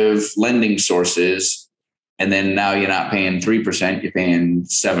alternative lending sources. And then now you're not paying 3%, you're paying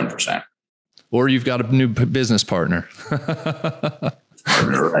 7%. Or you've got a new business partner.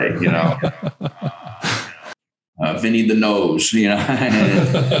 Right. Vinny the Nose, your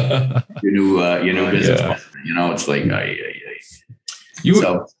new business partner, it's like,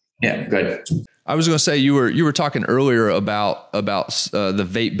 good. I was going to say you were talking earlier about the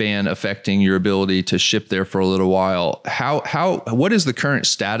vape ban affecting your ability to ship there for a little while. What is the current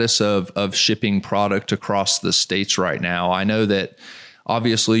status of shipping product across the states right now? I know that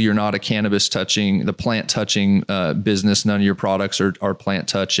obviously you're not a plant touching business. None of your products are plant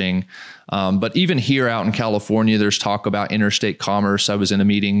touching. But even here out in California, there's talk about interstate commerce. I was in a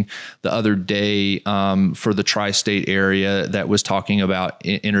meeting the other day for the tri-state area that was talking about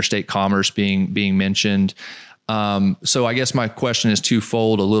interstate commerce being mentioned. So I guess my question is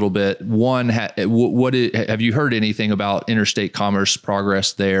twofold a little bit. One, have you heard anything about interstate commerce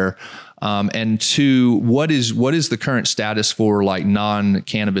progress there? And 2, what is the current status for like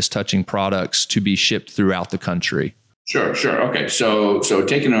non-cannabis touching products to be shipped throughout the country? Sure. Okay. So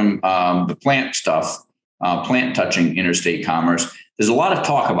taking the plant stuff, plant touching interstate commerce, there's a lot of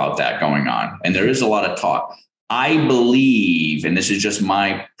talk about that going on. And there is a lot of talk. I believe, and this is just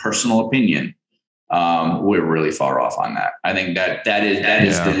my personal opinion, we're really far off on that. I think that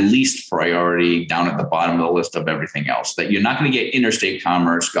is the least priority down at the bottom of the list of everything else, that you're not going to get interstate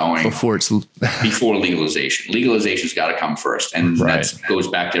commerce going before legalization. Legalization's got to come first. And that goes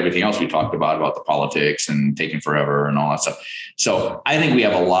back to everything else we talked about the politics and taking forever and all that stuff. So I think we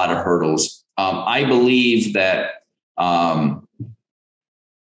have a lot of hurdles. I believe that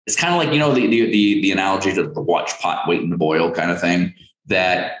it's kind of like, the analogy to the watch pot waiting to boil kind of thing,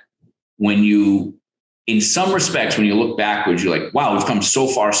 that in some respects, when you look backwards, you're like, wow, we've come so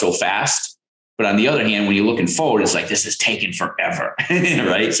far, so fast. But on the other hand, when you're looking forward, it's like, this is taking forever,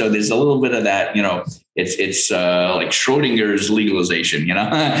 right? So there's a little bit of that, it's like Schrodinger's legalization,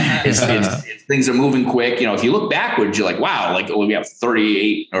 things are moving quick. If you look backwards, you're like, wow, we have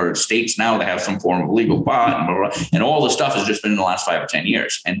 38 or states now that have some form of legal pot and blah, blah, blah, and all the stuff has just been in the last 5 or 10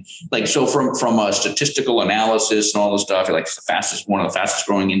 years. And so from a statistical analysis and all the stuff, it's one of the fastest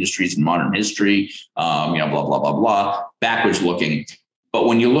growing industries in modern history, blah, blah, blah, blah, backwards looking. But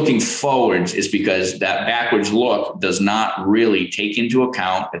when you're looking forwards, it's because that backwards look does not really take into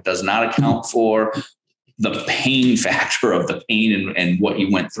account. It does not account for the pain factor of the pain and what you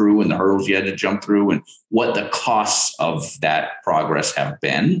went through and the hurdles you had to jump through and what the costs of that progress have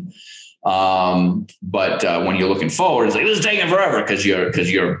been. But when you're looking forward, it's like, this is taking forever because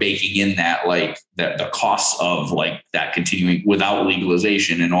you're baking in that, the costs of that continuing without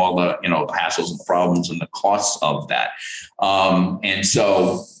legalization and all the, the hassles and the problems and the costs of that. And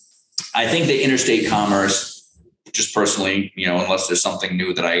so I think that interstate commerce, just personally, unless there's something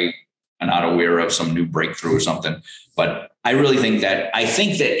new that I am not aware of, some new breakthrough or something, but I really think that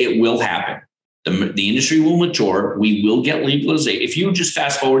it will happen. The industry will mature. We will get legalization. If you just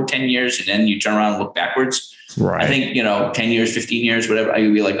fast forward 10 years and then you turn around and look backwards, right. I think, 10 years, 15 years, whatever,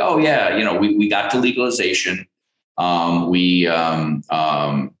 you'd be like, oh yeah, we got to legalization. And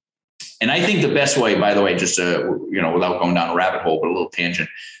I think the best way, by the way, just without going down a rabbit hole, but a little tangent,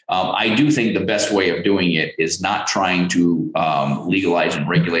 I do think the best way of doing it is not trying to legalize and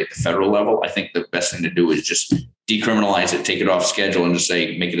regulate the federal level. I think the best thing to do is just decriminalize it, take it off schedule, and just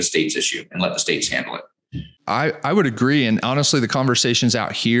say, make it a state's issue and let the states handle it. I would agree. And honestly, the conversations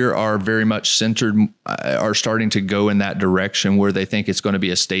out here are very much centered, are starting to go in that direction where they think it's going to be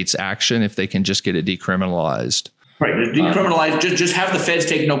a state's action if they can just get it decriminalized. Right. Decriminalize, just have the feds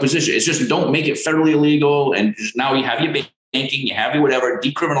take no position. It's just don't make it federally illegal. And just now you have your banking, you have your whatever,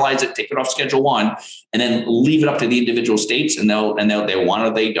 decriminalize it, take it off Schedule 1, and then leave it up to the individual states, and they'll they want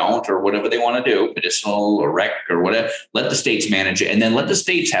or they don't, or whatever they want to do, medicinal or rec or whatever. Let the states manage it, and then let the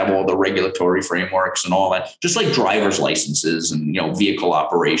states have all the regulatory frameworks and all that, just like driver's licenses and vehicle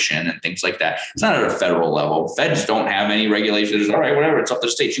operation and things like that. It's not at a federal level. Feds don't have any regulations. All right, whatever, it's up to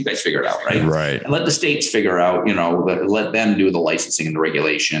the states. You guys figure it out, right? Right. And let the states figure out, let them do the licensing and the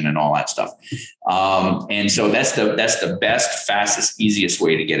regulation and all that stuff. And so that's the best, fastest, easiest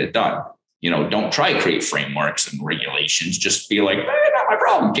way to get it done. Don't try to create frameworks and regulations. Just be like, not my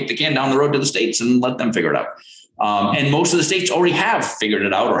problem. Kick the can down the road to the states and let them figure it out. And most of the states already have figured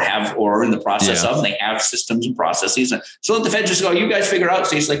it out or are in the process of. They have systems and processes. And so let the feds just go, you guys figure it out.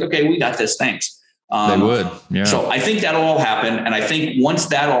 States like, okay, we got this. Thanks. They would. Yeah. So I think that'll all happen. And I think once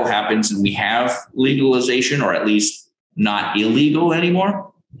that all happens and we have legalization, or at least not illegal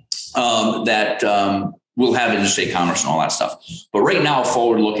anymore, we'll have interstate commerce and all that stuff. But right now,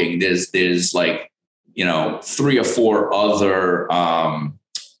 forward looking, there's like, 3 or 4 other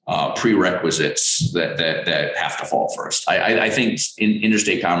prerequisites that have to fall first. I think in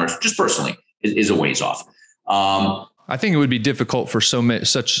interstate commerce, just personally, is a ways off. I think it would be difficult for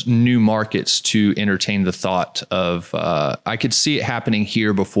such new markets to entertain the thought of, I could see it happening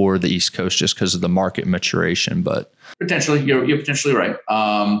here before the East Coast just because of the market maturation, but potentially you're potentially right.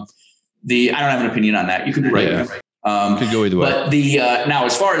 I don't have an opinion on that. You could be right. Yeah. Could go either way. But now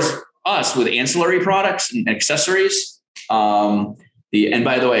as far as us with ancillary products and accessories, and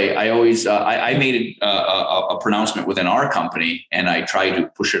by the way, I always I made a pronouncement within our company, and I try to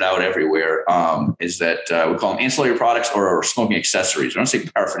push it out everywhere. Is that we call them ancillary products or smoking accessories? I don't say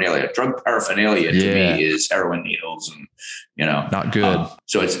paraphernalia. Drug paraphernalia to me is heroin needles and not good.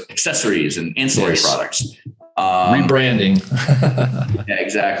 So it's accessories and ancillary products. Rebranding. Yeah,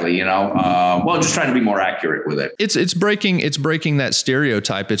 exactly. Just trying to be more accurate with it. It's breaking that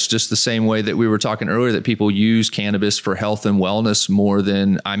stereotype. It's just the same way that we were talking earlier, that people use cannabis for health and wellness more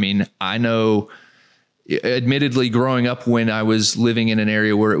than, I know, admittedly, growing up when I was living in an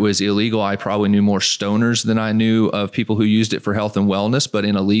area where it was illegal, I probably knew more stoners than I knew of people who used it for health and wellness. But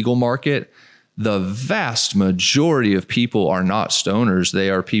in a legal market, the vast majority of people are not stoners. They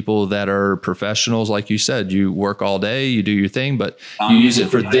are people that are professionals. Like you said, you work all day, you do your thing, but you use it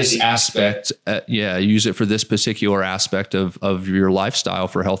for this aspect. Use it for this particular aspect of your lifestyle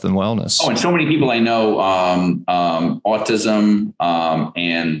for health and wellness. Oh, and so many people I know, autism,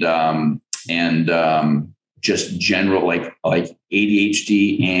 and just general, like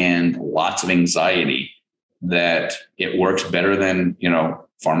ADHD and lots of anxiety, that it works better than,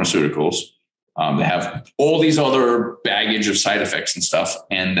 pharmaceuticals. They have all these other baggage of side effects and stuff,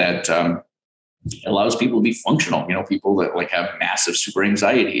 and that allows people to be functional. People that have massive super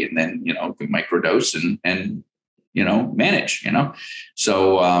anxiety, and then can microdose and manage.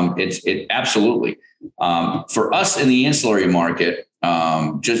 So it absolutely for us in the ancillary market.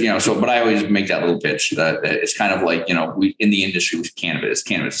 But I always make that little pitch that it's kind of like, we in the industry with cannabis,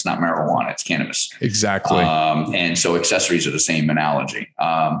 it's not marijuana, it's cannabis. Exactly. And so accessories are the same analogy.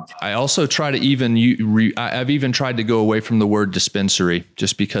 I also try to I've even tried to go away from the word dispensary,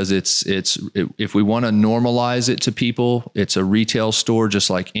 just because if we want to normalize it to people, it's a retail store, just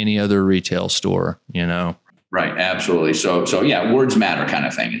like any other retail store, Right. Absolutely. So yeah, words matter kind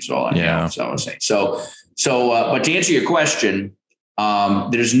of thing. It's all I was saying. But to answer your question,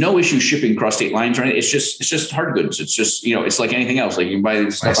 there's no issue shipping across state lines, right? It's just hard goods. It's just, it's like anything else. Like you can buy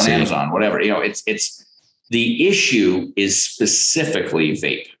this stuff on Amazon, whatever, it's the issue is specifically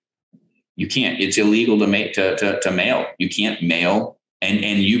vape. You can't, it's illegal to mail. You can't mail, and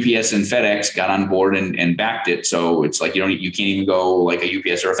UPS and FedEx got on board and backed it. So it's like, you can't even go like a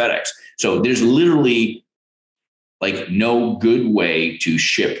UPS or a FedEx. So there's literally no good way to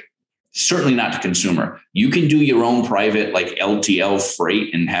ship. Certainly not to consumer. You can do your own private, like LTL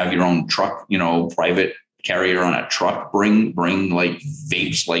freight, and have your own truck, private carrier on a truck, bring like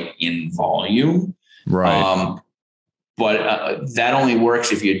vapes, like in volume. Right. But that only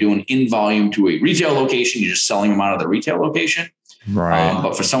works if you're doing in volume to a retail location. You're just selling them out of the retail location. Right.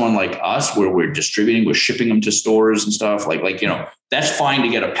 But for someone like us, where we're distributing, we're shipping them to stores and stuff that's fine to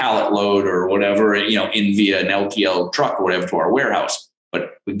get a pallet load or whatever, in via an LTL truck or whatever to our warehouse.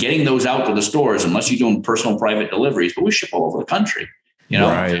 But getting those out to the stores, unless you're doing personal private deliveries, but we ship all over the country,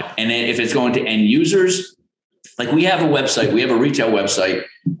 Right. And then if it's going to end users, like we have a website, we have a retail website.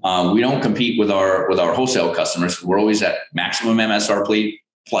 We don't compete with our wholesale customers. We're always at maximum MSRP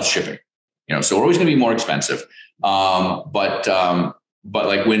plus shipping, so we're always going to be more expensive. But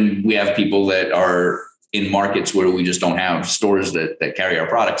like when we have people that are in markets where we just don't have stores that carry our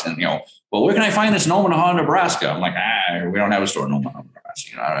products, and well, where can I find this in Omaha, Nebraska? I'm like, we don't have a store in Omaha,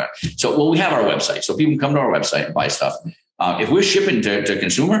 Nebraska. So, well, we have our website, so people can come to our website and buy stuff. If we're shipping to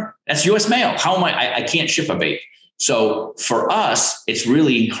consumer, that's U.S. mail. How am I can't ship a vape. So for us, it's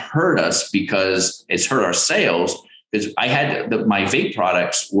really hurt us because it's hurt our sales, because I had my vape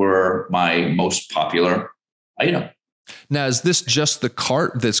products were my most popular item. Now, is this just the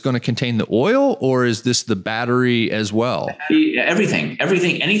cart that's going to contain the oil, or is this the battery as well? Everything,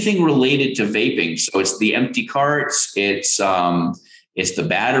 anything related to vaping. So it's the empty carts, it's the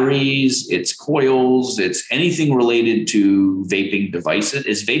batteries, it's coils, it's anything related to vaping devices.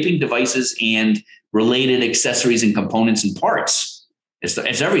 It's vaping devices and related accessories and components and parts. It's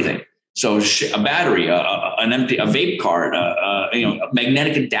everything. So a battery, a vape card,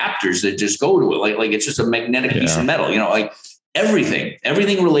 magnetic adapters that just go to it. Like it's just a magnetic piece of metal, like everything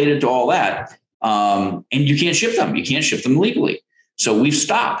related to all that. And you can't ship them. You can't ship them legally. So we've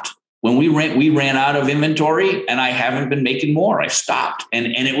stopped. When we ran out of inventory, and I haven't been making more. I stopped. And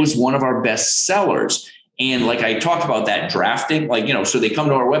it was one of our best sellers. And like I talked about that drafting, so they come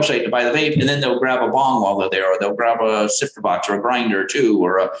to our website to buy the vape, and then they'll grab a bong while they're there, or they'll grab a sifter box or a grinder or two,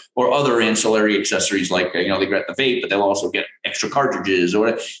 or other ancillary accessories like, they get the vape, but they'll also get extra cartridges or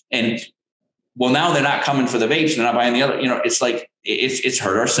whatever. And well, now they're not coming for the vapes. They're not buying the other, it's like, it's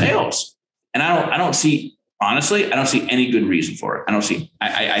hurt our sales. And I don't see any good reason for it.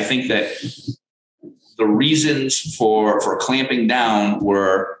 I think that the reasons for clamping down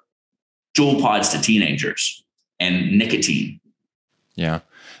were Juul pods to teenagers and nicotine. Yeah.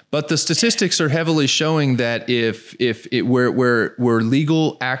 But the statistics are heavily showing that if where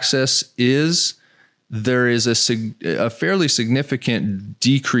legal access is, there is a fairly significant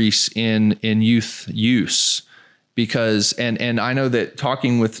decrease in youth use. Because, and I know that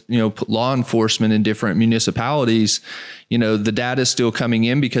talking with, law enforcement in different municipalities, the data is still coming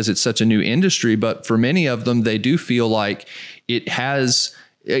in because it's such a new industry, but for many of them, they do feel like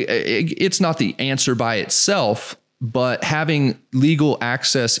it's not the answer by itself, but having legal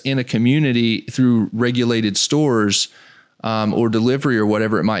access in a community through regulated stores or delivery or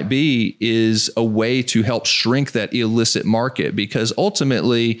whatever it might be is a way to help shrink that illicit market. Because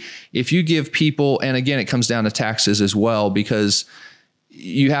ultimately, if you give people, and again, it comes down to taxes as well, because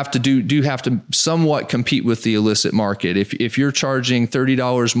you have to somewhat compete with the illicit market. If you're charging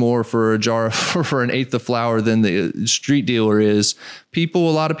 $30 more for a jar for an eighth of flour than the street dealer is, a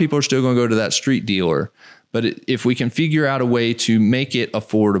lot of people are still going to go to that street dealer. But if we can figure out a way to make it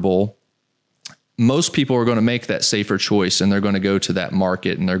affordable, most people are going to make that safer choice, and they're going to go to that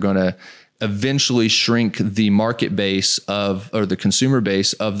market, and they're going to eventually shrink the market base or the consumer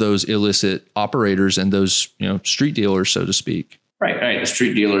base of those illicit operators and those, street dealers, so to speak. Right. The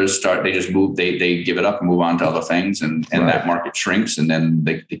street dealers they just move, they give it up and move on to other things, and that market shrinks, and then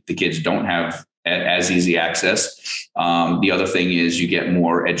the kids don't have as easy access. The other thing is you get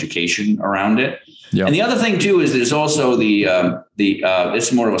more education around it. Yep. And the other thing too is there's also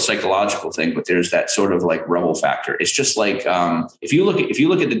it's more of a psychological thing, but there's that sort of like rebel factor. It's just like if you look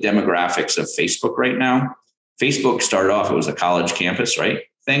at the demographics of Facebook right now, Facebook started off, it was a college campus, right?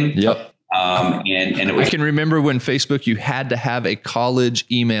 Thing. Yep. And it was, I can remember when Facebook, you had to have a college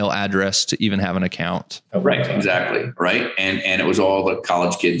email address to even have an account. Right. Exactly. Right. And it was all the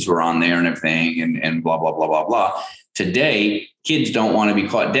college kids were on there and everything and blah, blah, blah, blah, blah. Today, kids don't want to be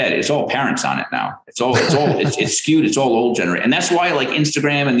caught dead. It's all parents on it now. It's skewed. It's all old generation. And that's why like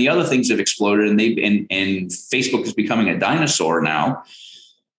Instagram and the other things have exploded, and Facebook is becoming a dinosaur now,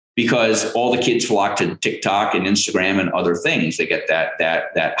 because all the kids flock to TikTok and Instagram and other things. They get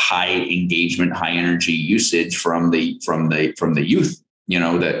that high engagement, high energy usage from the youth,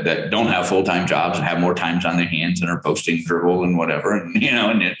 that don't have full-time jobs and have more times on their hands and are posting dribble and whatever, and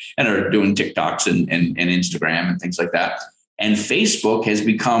are doing TikToks and Instagram and things like that. And Facebook has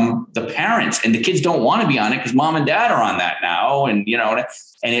become the parents, and the kids don't want to be on it because mom and dad are on that now. And,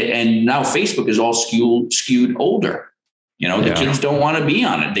 and now Facebook is all skewed older. The kids don't want to be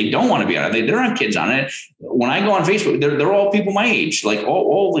on it. They don't want to be on it. There aren't kids on it. When I go on Facebook, they're all people my age. Like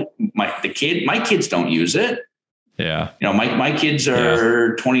my kids don't use it. Yeah. My kids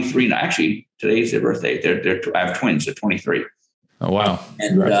are 23 now. Actually, today's their birthday. I have twins. They're 23. Oh, wow.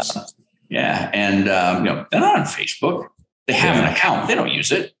 And they're not on Facebook. They have an account. They don't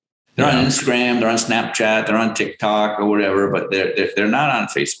use it. They're on Instagram. They're on Snapchat. They're on TikTok or whatever. But they're not on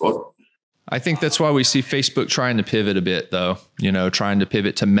Facebook. I think that's why we see Facebook trying to pivot a bit, though, trying to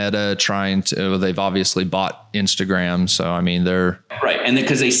pivot to Meta, they've obviously bought Instagram. So, I mean, they're right. And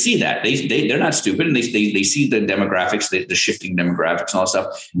because they see that they're not stupid, and they see the demographics, the shifting demographics and all that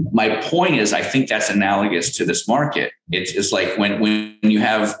stuff. My point is, I think that's analogous to this market. It's like when you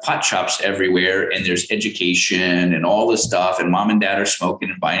have pot shops everywhere and there's education and all this stuff, and mom and dad are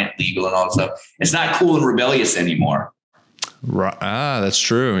smoking and buying it legal and all that stuff. It's not cool and rebellious anymore. Right. That's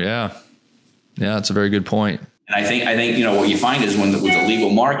true. Yeah. Yeah, that's a very good point. And I think what you find is with the legal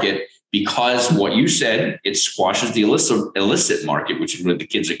market, because what you said, it squashes the illicit market, which is where the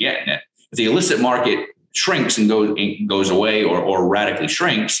kids are getting it. If the illicit market shrinks and goes away or radically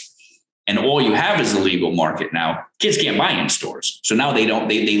shrinks, and all you have is the legal market now, kids can't buy in stores. So now they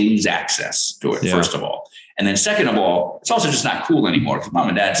lose access to it, first of all. And then second of all, it's also just not cool anymore because mom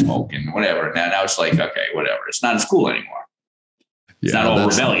and dad smoke and whatever. Now it's like, okay, whatever. It's not as cool anymore. It's not all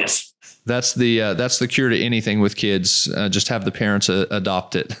rebellious. That's the cure to anything with kids. Just have the parents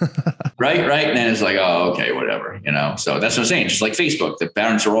adopt it. Right. And then it's like, oh, okay, whatever, So that's what I'm saying. Just like Facebook, the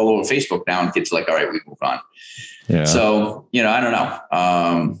parents are all over Facebook now, and kids are like, all right, we move on. Yeah. So I don't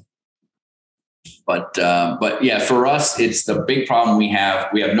know. But yeah, for us, it's the big problem we have.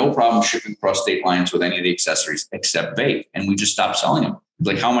 We have no problem shipping across state lines with any of the accessories except vape, and we just stopped selling them.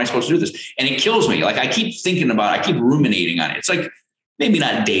 Like, how am I supposed to do this? And it kills me. Like, I keep thinking about it. I keep ruminating on it. It's like, maybe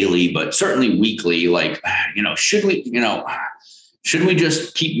not daily, but certainly weekly. Like, should we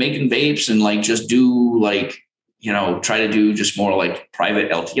just keep making vapes and like just do like, try to do just more like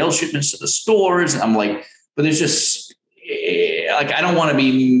private LTL shipments to the stores? I'm like, but there's just like, I don't want to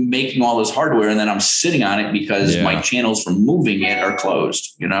be making all this hardware and then I'm sitting on it because my channels for moving it are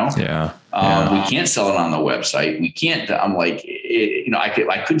closed, We can't sell it on the website. We can't, I'm like,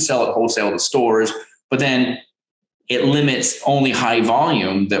 I could sell it wholesale to stores, but then it limits only high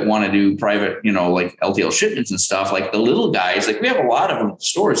volume that want to do private, like LTL shipments and stuff. Like the little guys, like we have a lot of them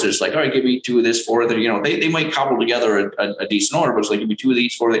stores. It's like, all right, give me 2 of this, 4 of that. They might cobble together a decent order, but it's like, give me 2 of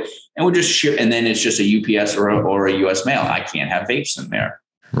these, 4 of that, and we'll just ship. And then it's just a UPS or a US mail. I can't have vapes in there.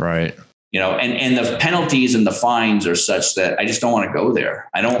 Right. And the penalties and the fines are such that I just don't want to go there.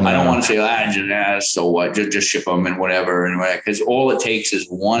 I don't want to say, so what, just ship them and whatever. And because all it takes is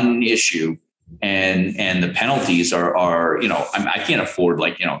one issue. And the penalties are I can't afford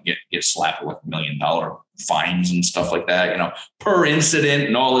get slapped with $1 million fines and stuff like that, per incident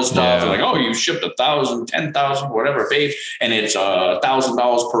and all this stuff. Like, oh, you shipped 1,000, 10,000, whatever, babe, and it's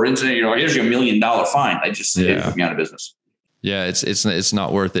 $1,000 per incident. Here's your $1 million fine. It put me out of business. Yeah, it's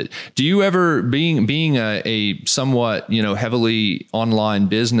not worth it. Do you ever, being a somewhat heavily online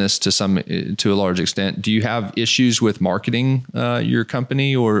business to a large extent, do you have issues with marketing your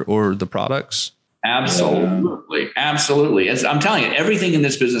company or the products? Absolutely. As I'm telling you, everything in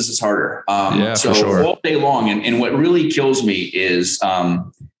this business is harder. So for sure. All day long, and what really kills me is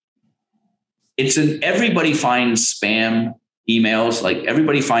everybody finds spam emails. Like,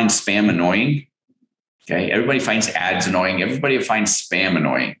 everybody finds spam annoying. Okay. Everybody finds ads annoying. Everybody finds spam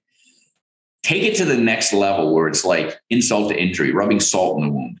annoying. Take it to the next level where it's like insult to injury, rubbing salt in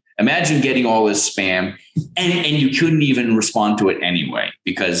the wound. Imagine getting all this spam and you couldn't even respond to it anyway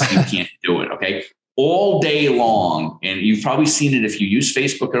because you can't do it. Okay. All day long. And you've probably seen it if you use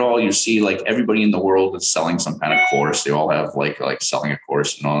Facebook at all. You see like everybody in the world is selling some kind of course. They all have like selling a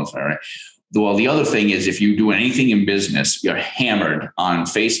course and all that. Right? Well, the other thing is, if you do anything in business, you're hammered on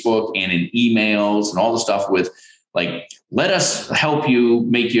Facebook and in emails and all the stuff with like, let us help you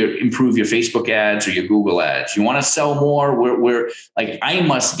improve your Facebook ads or your Google ads. You want to sell more? We're like, I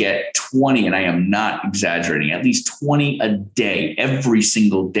must get 20, and I am not exaggerating, at least 20 a day, every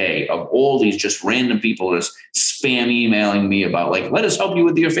single day, of all these just random people just spam emailing me about like, let us help you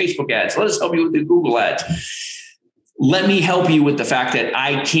with your Facebook ads. Let us help you with your Google ads. Let me help you with the fact that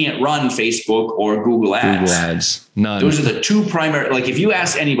I can't run Facebook or Google ads. None. Those are the 2 primary. Like, if you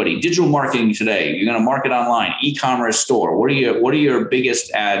ask anybody, digital marketing today, you're going to market online, e-commerce store. What are your biggest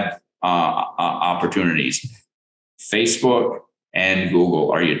ad opportunities? Facebook and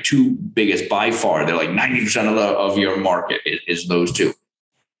Google are your 2 biggest by far. They're like 90% of your market is those 2.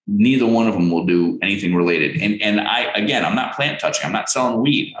 Neither one of them will do anything related. And I'm not plant touching. I'm not selling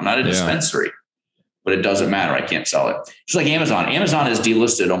weed. I'm not a dispensary. But it doesn't matter. I can't sell it. Just like Amazon. Amazon has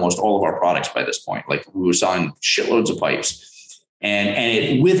delisted almost all of our products by this point. Like, we were selling shitloads of pipes, and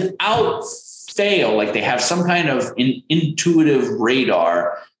it without fail, like they have some kind of intuitive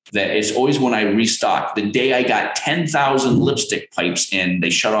radar that is always when I restock. The day I got 10,000 lipstick pipes in, they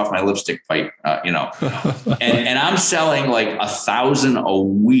shut off my lipstick pipe, and I'm selling like 1,000 a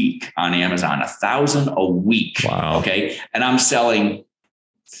week on Amazon, 1,000 a week. Wow. Okay. And I'm selling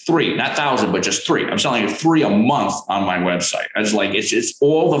 3, not 1,000, but just 3. I'm selling 3 a month on my website. I was like, it's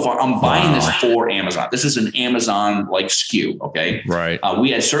all I'm buying this for Amazon. This is an Amazon like SKU. Okay. Right. We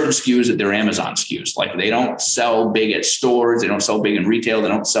had certain SKUs that they're Amazon SKUs. Like they don't sell big at stores. They don't sell big in retail. They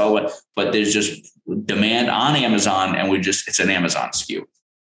don't sell it, but there's just demand on Amazon, and it's an Amazon SKU.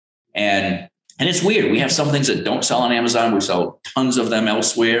 And it's weird. We have some things that don't sell on Amazon. We sell tons of them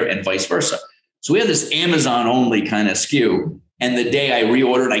elsewhere and vice versa. So we have this Amazon only kind of SKU. And the day I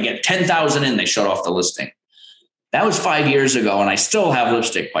reordered, I get 10,000 in, they shut off the listing. That was 5 years ago. And I still have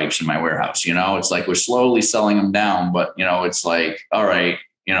lipstick pipes in my warehouse. It's like we're slowly selling them down, but it's like, all right,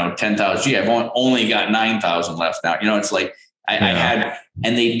 10,000. Gee, I've only got 9,000 left now. It's like I had,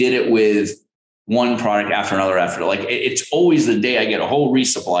 and they did it with one product after another it's always the day I get a whole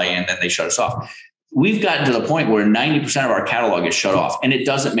resupply and then they shut us off. We've gotten to the point where 90% of our catalog is shut off, and it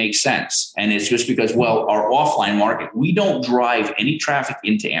doesn't make sense. And it's just because, our offline market, we don't drive any traffic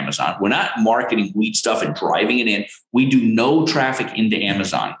into Amazon. We're not marketing weed stuff and driving it in. We do no traffic into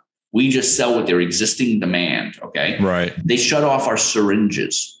Amazon. We just sell with their existing demand. Okay. Right. They shut off our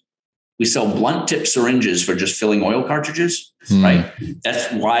syringes. We sell blunt tip syringes for just filling oil cartridges. Right.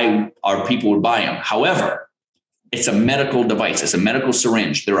 That's why our people would buy them. However, it's a medical device. It's a medical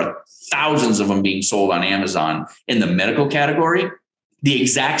syringe. There are thousands of them being sold on Amazon in the medical category, the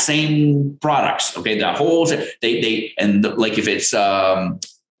exact same products. Okay. The whole, like if it's,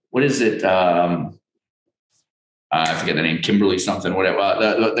 what is it? I forget the name, Kimberly something,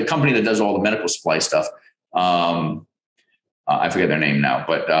 whatever. The company that does all the medical supply stuff. I forget their name now,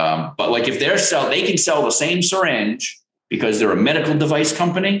 but like if they can sell the same syringe because they're a medical device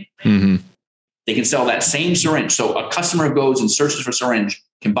company. Mm-hmm. They can sell that same syringe. So a customer goes and searches for syringe,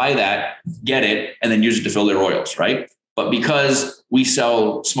 can buy that, get it, and then use it to fill their oils, right? But because we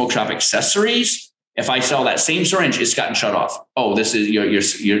sell smoke shop accessories, if I sell that same syringe, it's gotten shut off. Oh, this is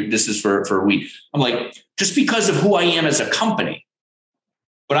this is for weed. I'm like, just because of who I am as a company.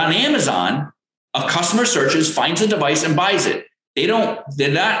 But on Amazon, a customer searches, finds a device, and buys it.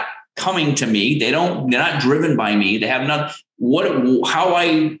 They're not coming to me. They're not driven by me. They have not what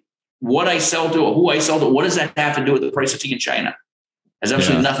I sell to, or who I sell to. What does that have to do with the price of tea in China? It has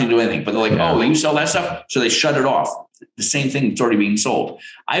absolutely nothing to do with anything. But they're like, oh, you sell that stuff? So they shut it off. The same thing that's already being sold.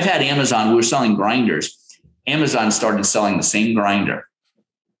 I've had Amazon, we were selling grinders. Amazon started selling the same grinder.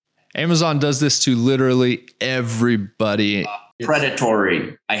 Amazon does this to literally everybody.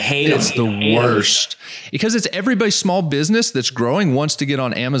 Predatory. I hate it. It's the worst because it's everybody's small business that's growing wants to get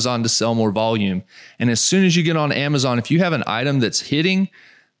on Amazon to sell more volume. And as soon as you get on Amazon, if you have an item that's hitting,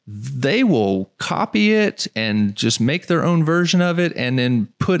 they will copy it and just make their own version of it and then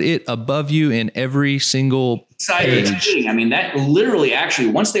put it above you in every single page. I mean, that literally actually,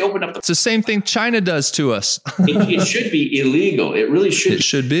 once they open up it's the same thing China does to us. it should be illegal. It really should. It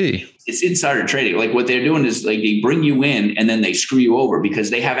should be. It's insider trading. Like what they're doing is like they bring you in and then they screw you over because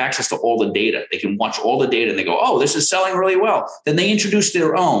they have access to all the data. They can watch all the data and they go, oh, this is selling really well. Then they introduce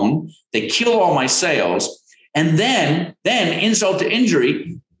their own. They kill all my sales. And then insult to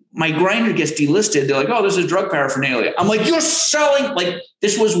injury, my grinder gets delisted. They're like, oh, this is drug paraphernalia. I'm like, you're selling, like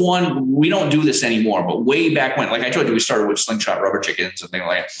this was one, we don't do this anymore, but way back when, like I told you, we started with Slingshot rubber chickens and things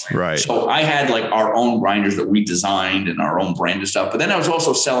like that. Right. So I had like our own grinders that we designed and our own brand and stuff. But then I was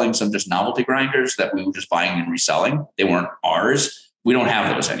also selling some just novelty grinders that we were just buying and reselling. They weren't ours. We don't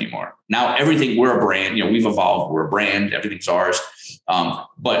have those anymore. Now everything, we're a brand, we've evolved. We're a brand, everything's ours.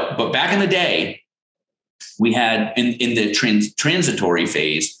 But back in the day, we had in the transitory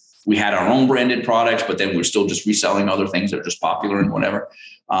phase, we had our own branded products, but then we're still just reselling other things that are just popular and whatever.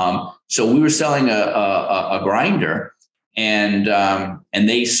 So we were selling a grinder, and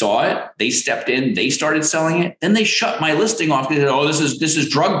they saw it. They stepped in. They started selling it. Then they shut my listing off. They said, "Oh, this is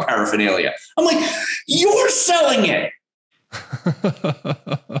drug paraphernalia." I'm like, "You're selling it."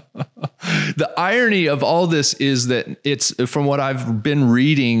 The irony of all this is that it's, from what I've been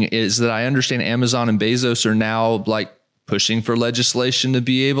reading, is that I understand Amazon and Bezos are now like pushing for legislation to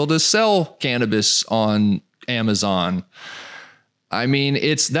be able to sell cannabis on Amazon. I mean,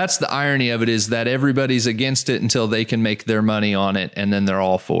 that's the irony of it, is that everybody's against it until they can make their money on it, and then they're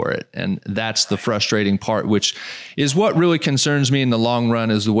all for it. And that's the frustrating part, which is what really concerns me in the long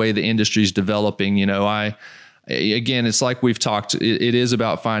run, is the way the industry is developing. Again, it's like we've talked, it is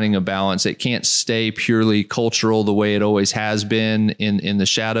about finding a balance. It can't stay purely cultural the way it always has been in the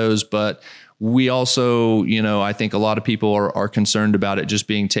shadows, but we also, I think a lot of people are concerned about it just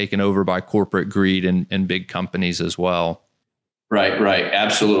being taken over by corporate greed and big companies as well. Right.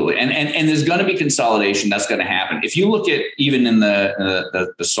 Absolutely. And there's going to be consolidation. That's going to happen. If you look at even in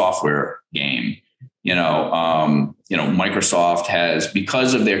the software game, Microsoft has,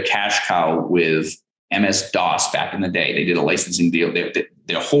 because of their cash cow with MS-DOS back in the day, they did a licensing deal.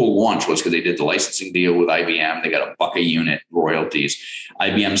 Their whole launch was because they did the licensing deal with IBM. They got $1 a unit royalties.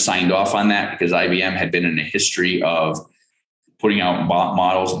 IBM signed off on that because IBM had been in a history of putting out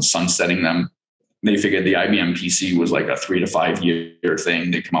models and sunsetting them. They figured the IBM PC was like a 3 to 5 year thing.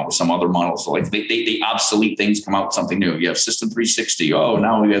 They come out with some other models. So like they obsolete things, come out with something new. You have System 360. Oh,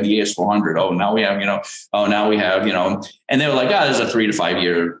 now we have the AS400. Oh, now we have, and they were like, this is a 3 to 5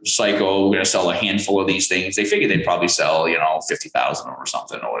 year cycle. We're going to sell a handful of these things. They figured they'd probably sell, 50,000 or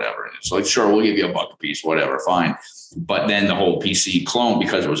something or whatever. And it's like, sure, we'll give you $1 a piece, whatever, fine. But then the whole PC clone,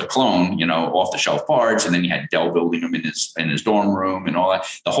 because it was a clone, off the shelf parts, and then you had Dell building them in his dorm room and all that.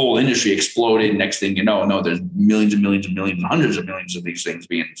 The whole industry exploded. Next thing you know, there's millions and millions and millions and hundreds of millions of these things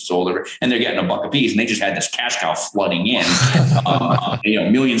being sold, and they're getting $1 a piece. And they just had this cash cow flooding in,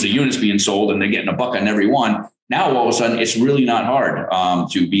 millions of units being sold, and they're getting $1 on every one. Now, all of a sudden, it's really not hard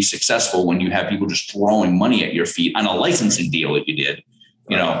to be successful when you have people just throwing money at your feet on a licensing deal that you did.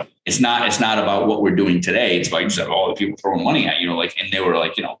 It's not about what we're doing today. It's about just all the people throwing money at you, and they were 9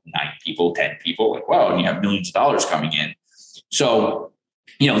 people, 10 people, wow, and you have millions of dollars coming in. So,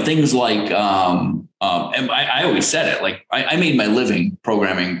 things like, and I always said it, I made my living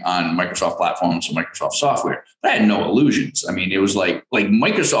programming on Microsoft platforms and Microsoft software, but I had no illusions. I mean, it was like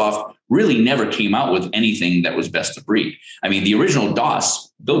Microsoft really never came out with anything that was best of breed. I mean, the original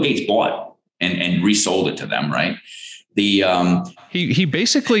DOS, Bill Gates bought and resold it to them, right? He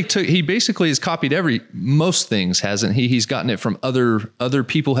basically has copied most things, hasn't he? He's gotten it from other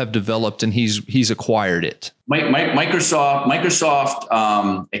people have developed, and he's acquired it. Microsoft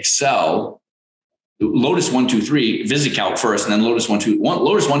Excel, Lotus 1-2-3, VisiCalc first, and then Lotus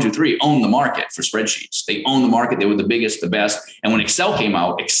 1-2-3 owned the market for spreadsheets. They owned the market. They were the biggest, the best. And when Excel came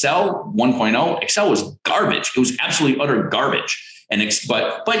out, Excel 1.0, Excel was garbage. It was absolutely utter garbage.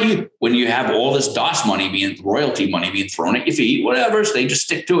 When you have all this DOS money royalty money being thrown at your feet, whatever, so they just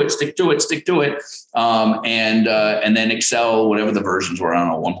stick to it. And then Excel, whatever the versions were, I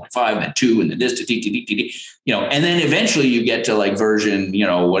don't know, 1.5, then 2, and then this, and then eventually you get to version,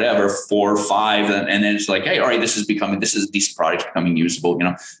 4, 5, and then it's like, hey, all right, this is a decent product becoming usable.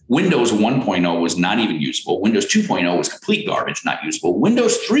 Windows 1.0 was not even usable. Windows 2.0 was complete garbage, not usable.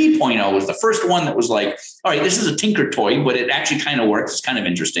 Windows 3.0 was the first one that was like, all right, this is a tinker toy, but it actually kind of works. It's kind of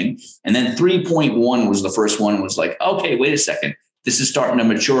interesting. And then 3.1 was the first one, was like, okay, wait a second. This is starting to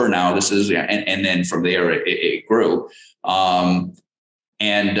mature now. This is, and then from there it grew. Microsoft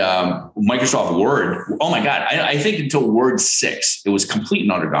Word. Oh my God. I think until Word 6, it was complete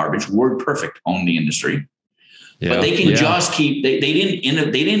and utter garbage. WordPerfect owned the industry. Yeah, but they can just keep, they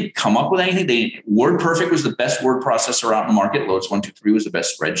didn't come up with anything. WordPerfect was the best word processor out in the market. Lotus 1-2-3 was the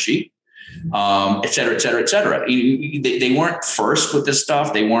best spreadsheet. Et cetera, et cetera, et cetera. They weren't first with this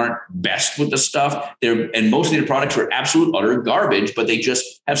stuff. They weren't best with the stuff. And most of their products were absolute utter garbage, but they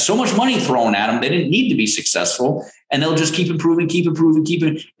just have so much money thrown at them. They didn't need to be successful, and they'll just keep improving.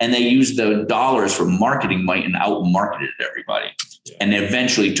 And they use the dollars for marketing might and out-marketed everybody. And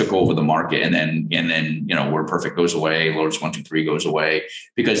eventually took over the market. And then, WordPerfect goes away. Lotus 1-2-3 goes away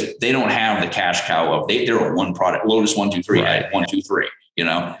because they don't have the cash cow of they're a one product. Lotus 1-2-3 had 1-2-3.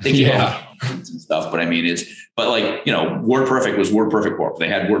 They keep and stuff, but I mean, WordPerfect was WordPerfect Corp. They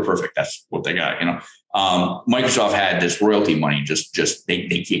had WordPerfect. That's what they got. Microsoft had this royalty money. Just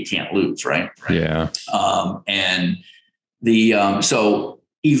they can't lose, right? Yeah. So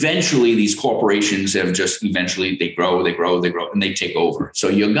eventually these corporations have they grow, and they take over. So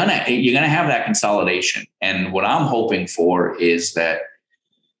you're gonna have that consolidation. And what I'm hoping for is that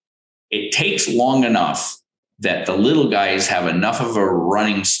it takes long enough that the little guys have enough of a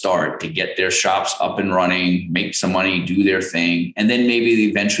running start to get their shops up and running, make some money, do their thing. And then maybe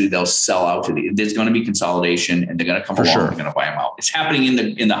eventually they'll sell out there's going to be consolidation, and they're going to come along. They're going to buy them out. It's happening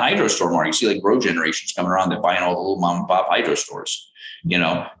in the hydro store market. You see Grow Generations coming around. They're buying all the little mom and pop hydro stores,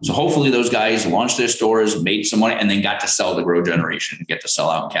 So hopefully those guys launched their stores, made some money, and then got to sell the Grow Generation and get to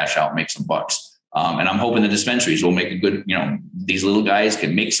sell out and cash out and make some bucks. And I'm hoping the dispensaries will make a good, these little guys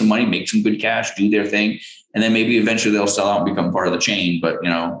can make some money, make some good cash, do their thing. And then maybe eventually they'll sell out and become part of the chain, but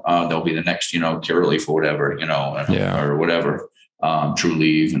they'll be the next, Curaleaf or whatever, or whatever, True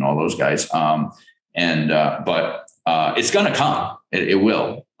Leaf and all those guys. But it's going to come. It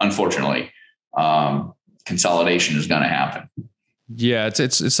will, unfortunately. Consolidation is going to happen. Yeah,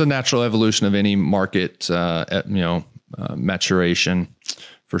 it's a natural evolution of any market, maturation,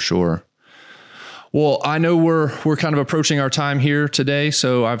 for sure. Well, I know we're kind of approaching our time here today,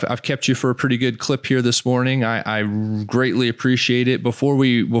 so I've kept you for a pretty good clip here this morning. I greatly appreciate it. Before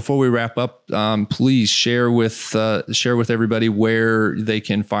we wrap up, please share with everybody where they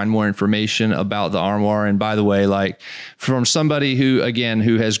can find more information about the Armoire. And by the way, like from somebody who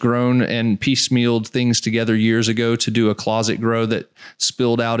has grown and piecemealed things together years ago to do a closet grow that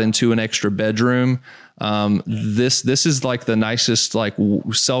spilled out into an extra bedroom. This is like the nicest, like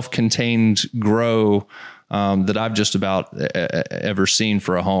self-contained grow that I've just about ever seen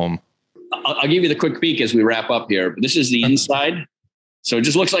for a home. I'll give you the quick peek as we wrap up here. This is the inside. So it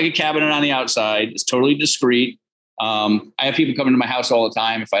just looks like a cabinet on the outside. It's totally discreet. I have people come into my house all the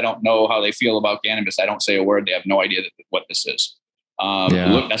time. If I don't know how they feel about cannabis, I don't say a word. They have no idea what this is.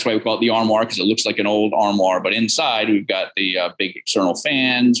 Look, that's why we call it the Armoire, because it looks like an old armoire. But inside, we've got the big external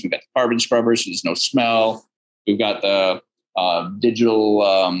fans. We've got the carbon scrubbers, so there's no smell. We've got the digital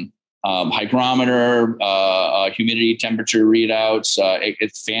hygrometer, humidity, temperature readouts.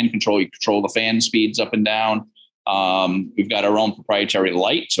 It's fan control. You control the fan speeds up and down. We've got our own proprietary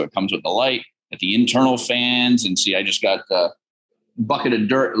light, so it comes with the light at the internal fans. And see, I just got bucket of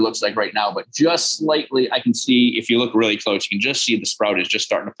dirt, it looks like right now, but just slightly, I can see, if you look really close, you can just see the sprout is just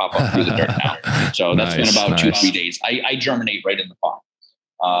starting to pop up through the dirt now. So that's been about 2-3 days. I germinate right in the pot.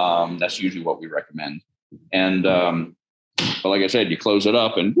 That's usually what we recommend. And, but like I said, you close it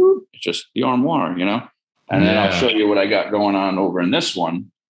up and whoop, it's just the Armoire, you know? And then I'll show you what I got going on over in this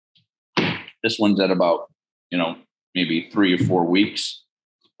one. This one's at about, maybe 3 or 4 weeks.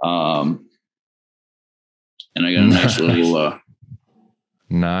 And I got a nice little,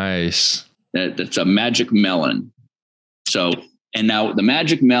 nice. That's a Magic Melon. So, and now the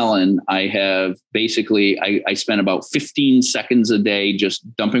Magic Melon, I have basically, I spend about 15 seconds a day just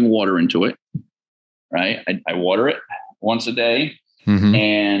dumping water into it. Right. I water it once a day. Mm-hmm.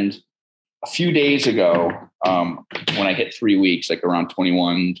 And a few days ago, when I hit 3 weeks, like around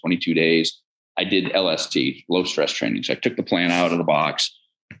 21, 22 days, I did LST, low stress training. So I took the plant out of the box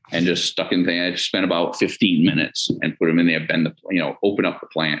and just stuck in thing. I spent about 15 minutes and put them in there, open up the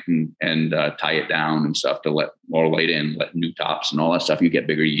plant and tie it down and stuff to let more light in, let new tops and all that stuff. You get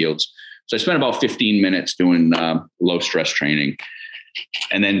bigger yields. So I spent about 15 minutes doing low stress training,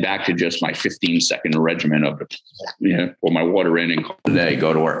 and then back to just my 15-second regimen of pour my water in and call it a day,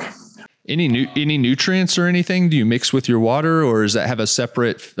 go to work. Any nutrients or anything do you mix with your water, or does that have a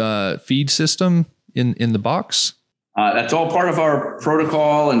separate feed system in the box? That's all part of our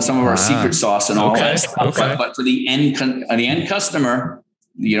protocol and some of our secret sauce and all that stuff. Okay. But for the end customer,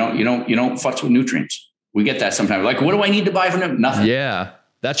 you don't fuck with nutrients. We get that sometimes. Like, what do I need to buy from them? Nothing. Yeah,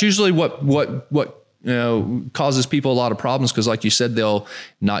 that's usually what causes people a lot of problems, because like you said, they'll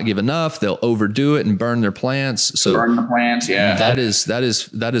not give enough, they'll overdo it and burn their plants. So burn the plants, yeah. That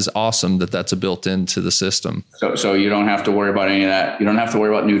is awesome that's built into the system. So you don't have to worry about any of that. You don't have to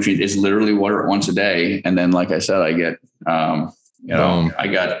worry about nutrients. It's literally water it once a day, and then like I said, I get I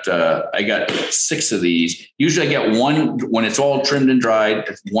got 6 of these. Usually I get one when it's all trimmed and dried.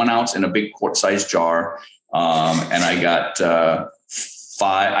 It's 1 ounce in a big quart-sized jar, and I got 5.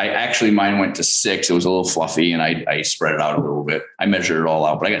 Mine went to 6. It was a little fluffy, and I spread it out a little bit. I measured it all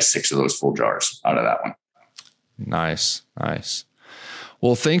out, but I got 6 of those full jars out of that one. Nice.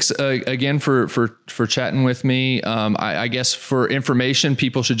 Well, thanks again for chatting with me. I guess for information,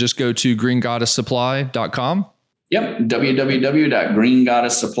 people should just go to greengoddesssupply.com. Yep.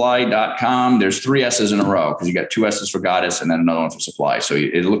 www.greengoddesssupply.com. There's 3 S's in a row because you got 2 S's for goddess and then another one for supply. So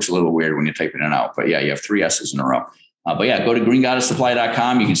it looks a little weird when you're typing it out, but yeah, you have 3 S's in a row. But yeah, go to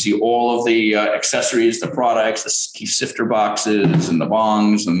greengoddesssupply.com. You can see all of the accessories, the products, the sifter boxes and the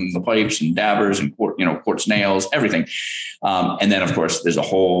bongs and the pipes and dabbers and quartz nails, everything. And then of course there's a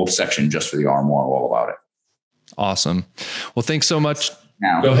whole section just for the Armoire, all about it. Awesome. Well, thanks so much.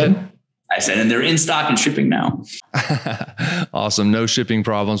 Now, go ahead. I said, and they're in stock and shipping now. Awesome. No shipping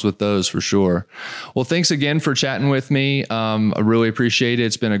problems with those for sure. Well, thanks again for chatting with me. I really appreciate it.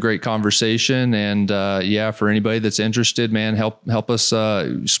 It's been a great conversation. And for anybody that's interested, man, help us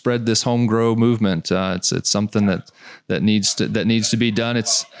spread this home grow movement. It's something that needs to be done.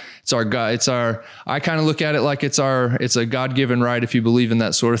 It's our God. I kind of look at it like it's a God-given right, if you believe in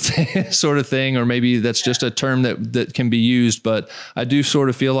that sort of thing, or maybe that's just a term that can be used. But I do sort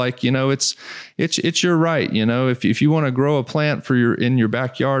of feel like, it's your right. If you want to grow a plant in your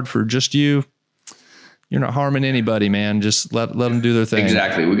backyard for just you, you're not harming anybody, man. Just let them do their thing.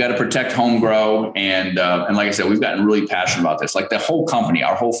 Exactly. We got to protect home grow. And like I said, we've gotten really passionate about this. Like the whole company,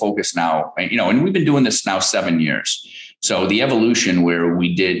 our whole focus now, and we've been doing this now 7 years. So the evolution where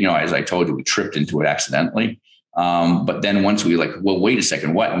we did, as I told you, we tripped into it accidentally. But then once we wait a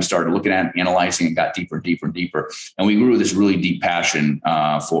second, what? And we started looking at, analyzing, and got deeper and deeper and deeper. And we grew this really deep passion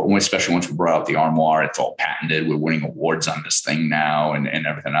for, especially once we brought out the Armoire. It's all patented. We're winning awards on this thing now and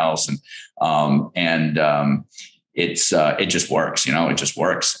everything else. It just works, it just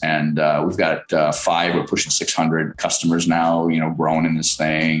works. And we've got we're pushing 600 customers now, growing in this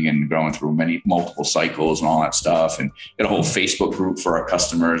thing and going through multiple cycles and all that stuff. And got a whole Facebook group for our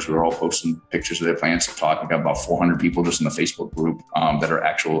customers. We're all posting pictures of their plants and talking. We've got about 400 people just in the Facebook group that are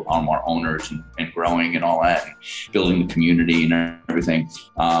actual Armoire owners and growing and all that, and building the community and everything.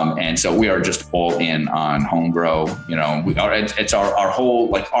 And so we are just all in on home grow. It's our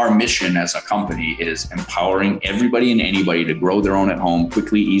whole, our mission as a company is empowering everybody and anybody to grow their own at home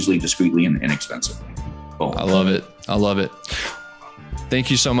quickly, easily, discreetly, and inexpensively. Boom. I love it. I love it.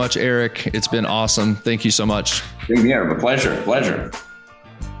 Thank you so much, Eric. It's been awesome. Thank you so much. Same here. A pleasure.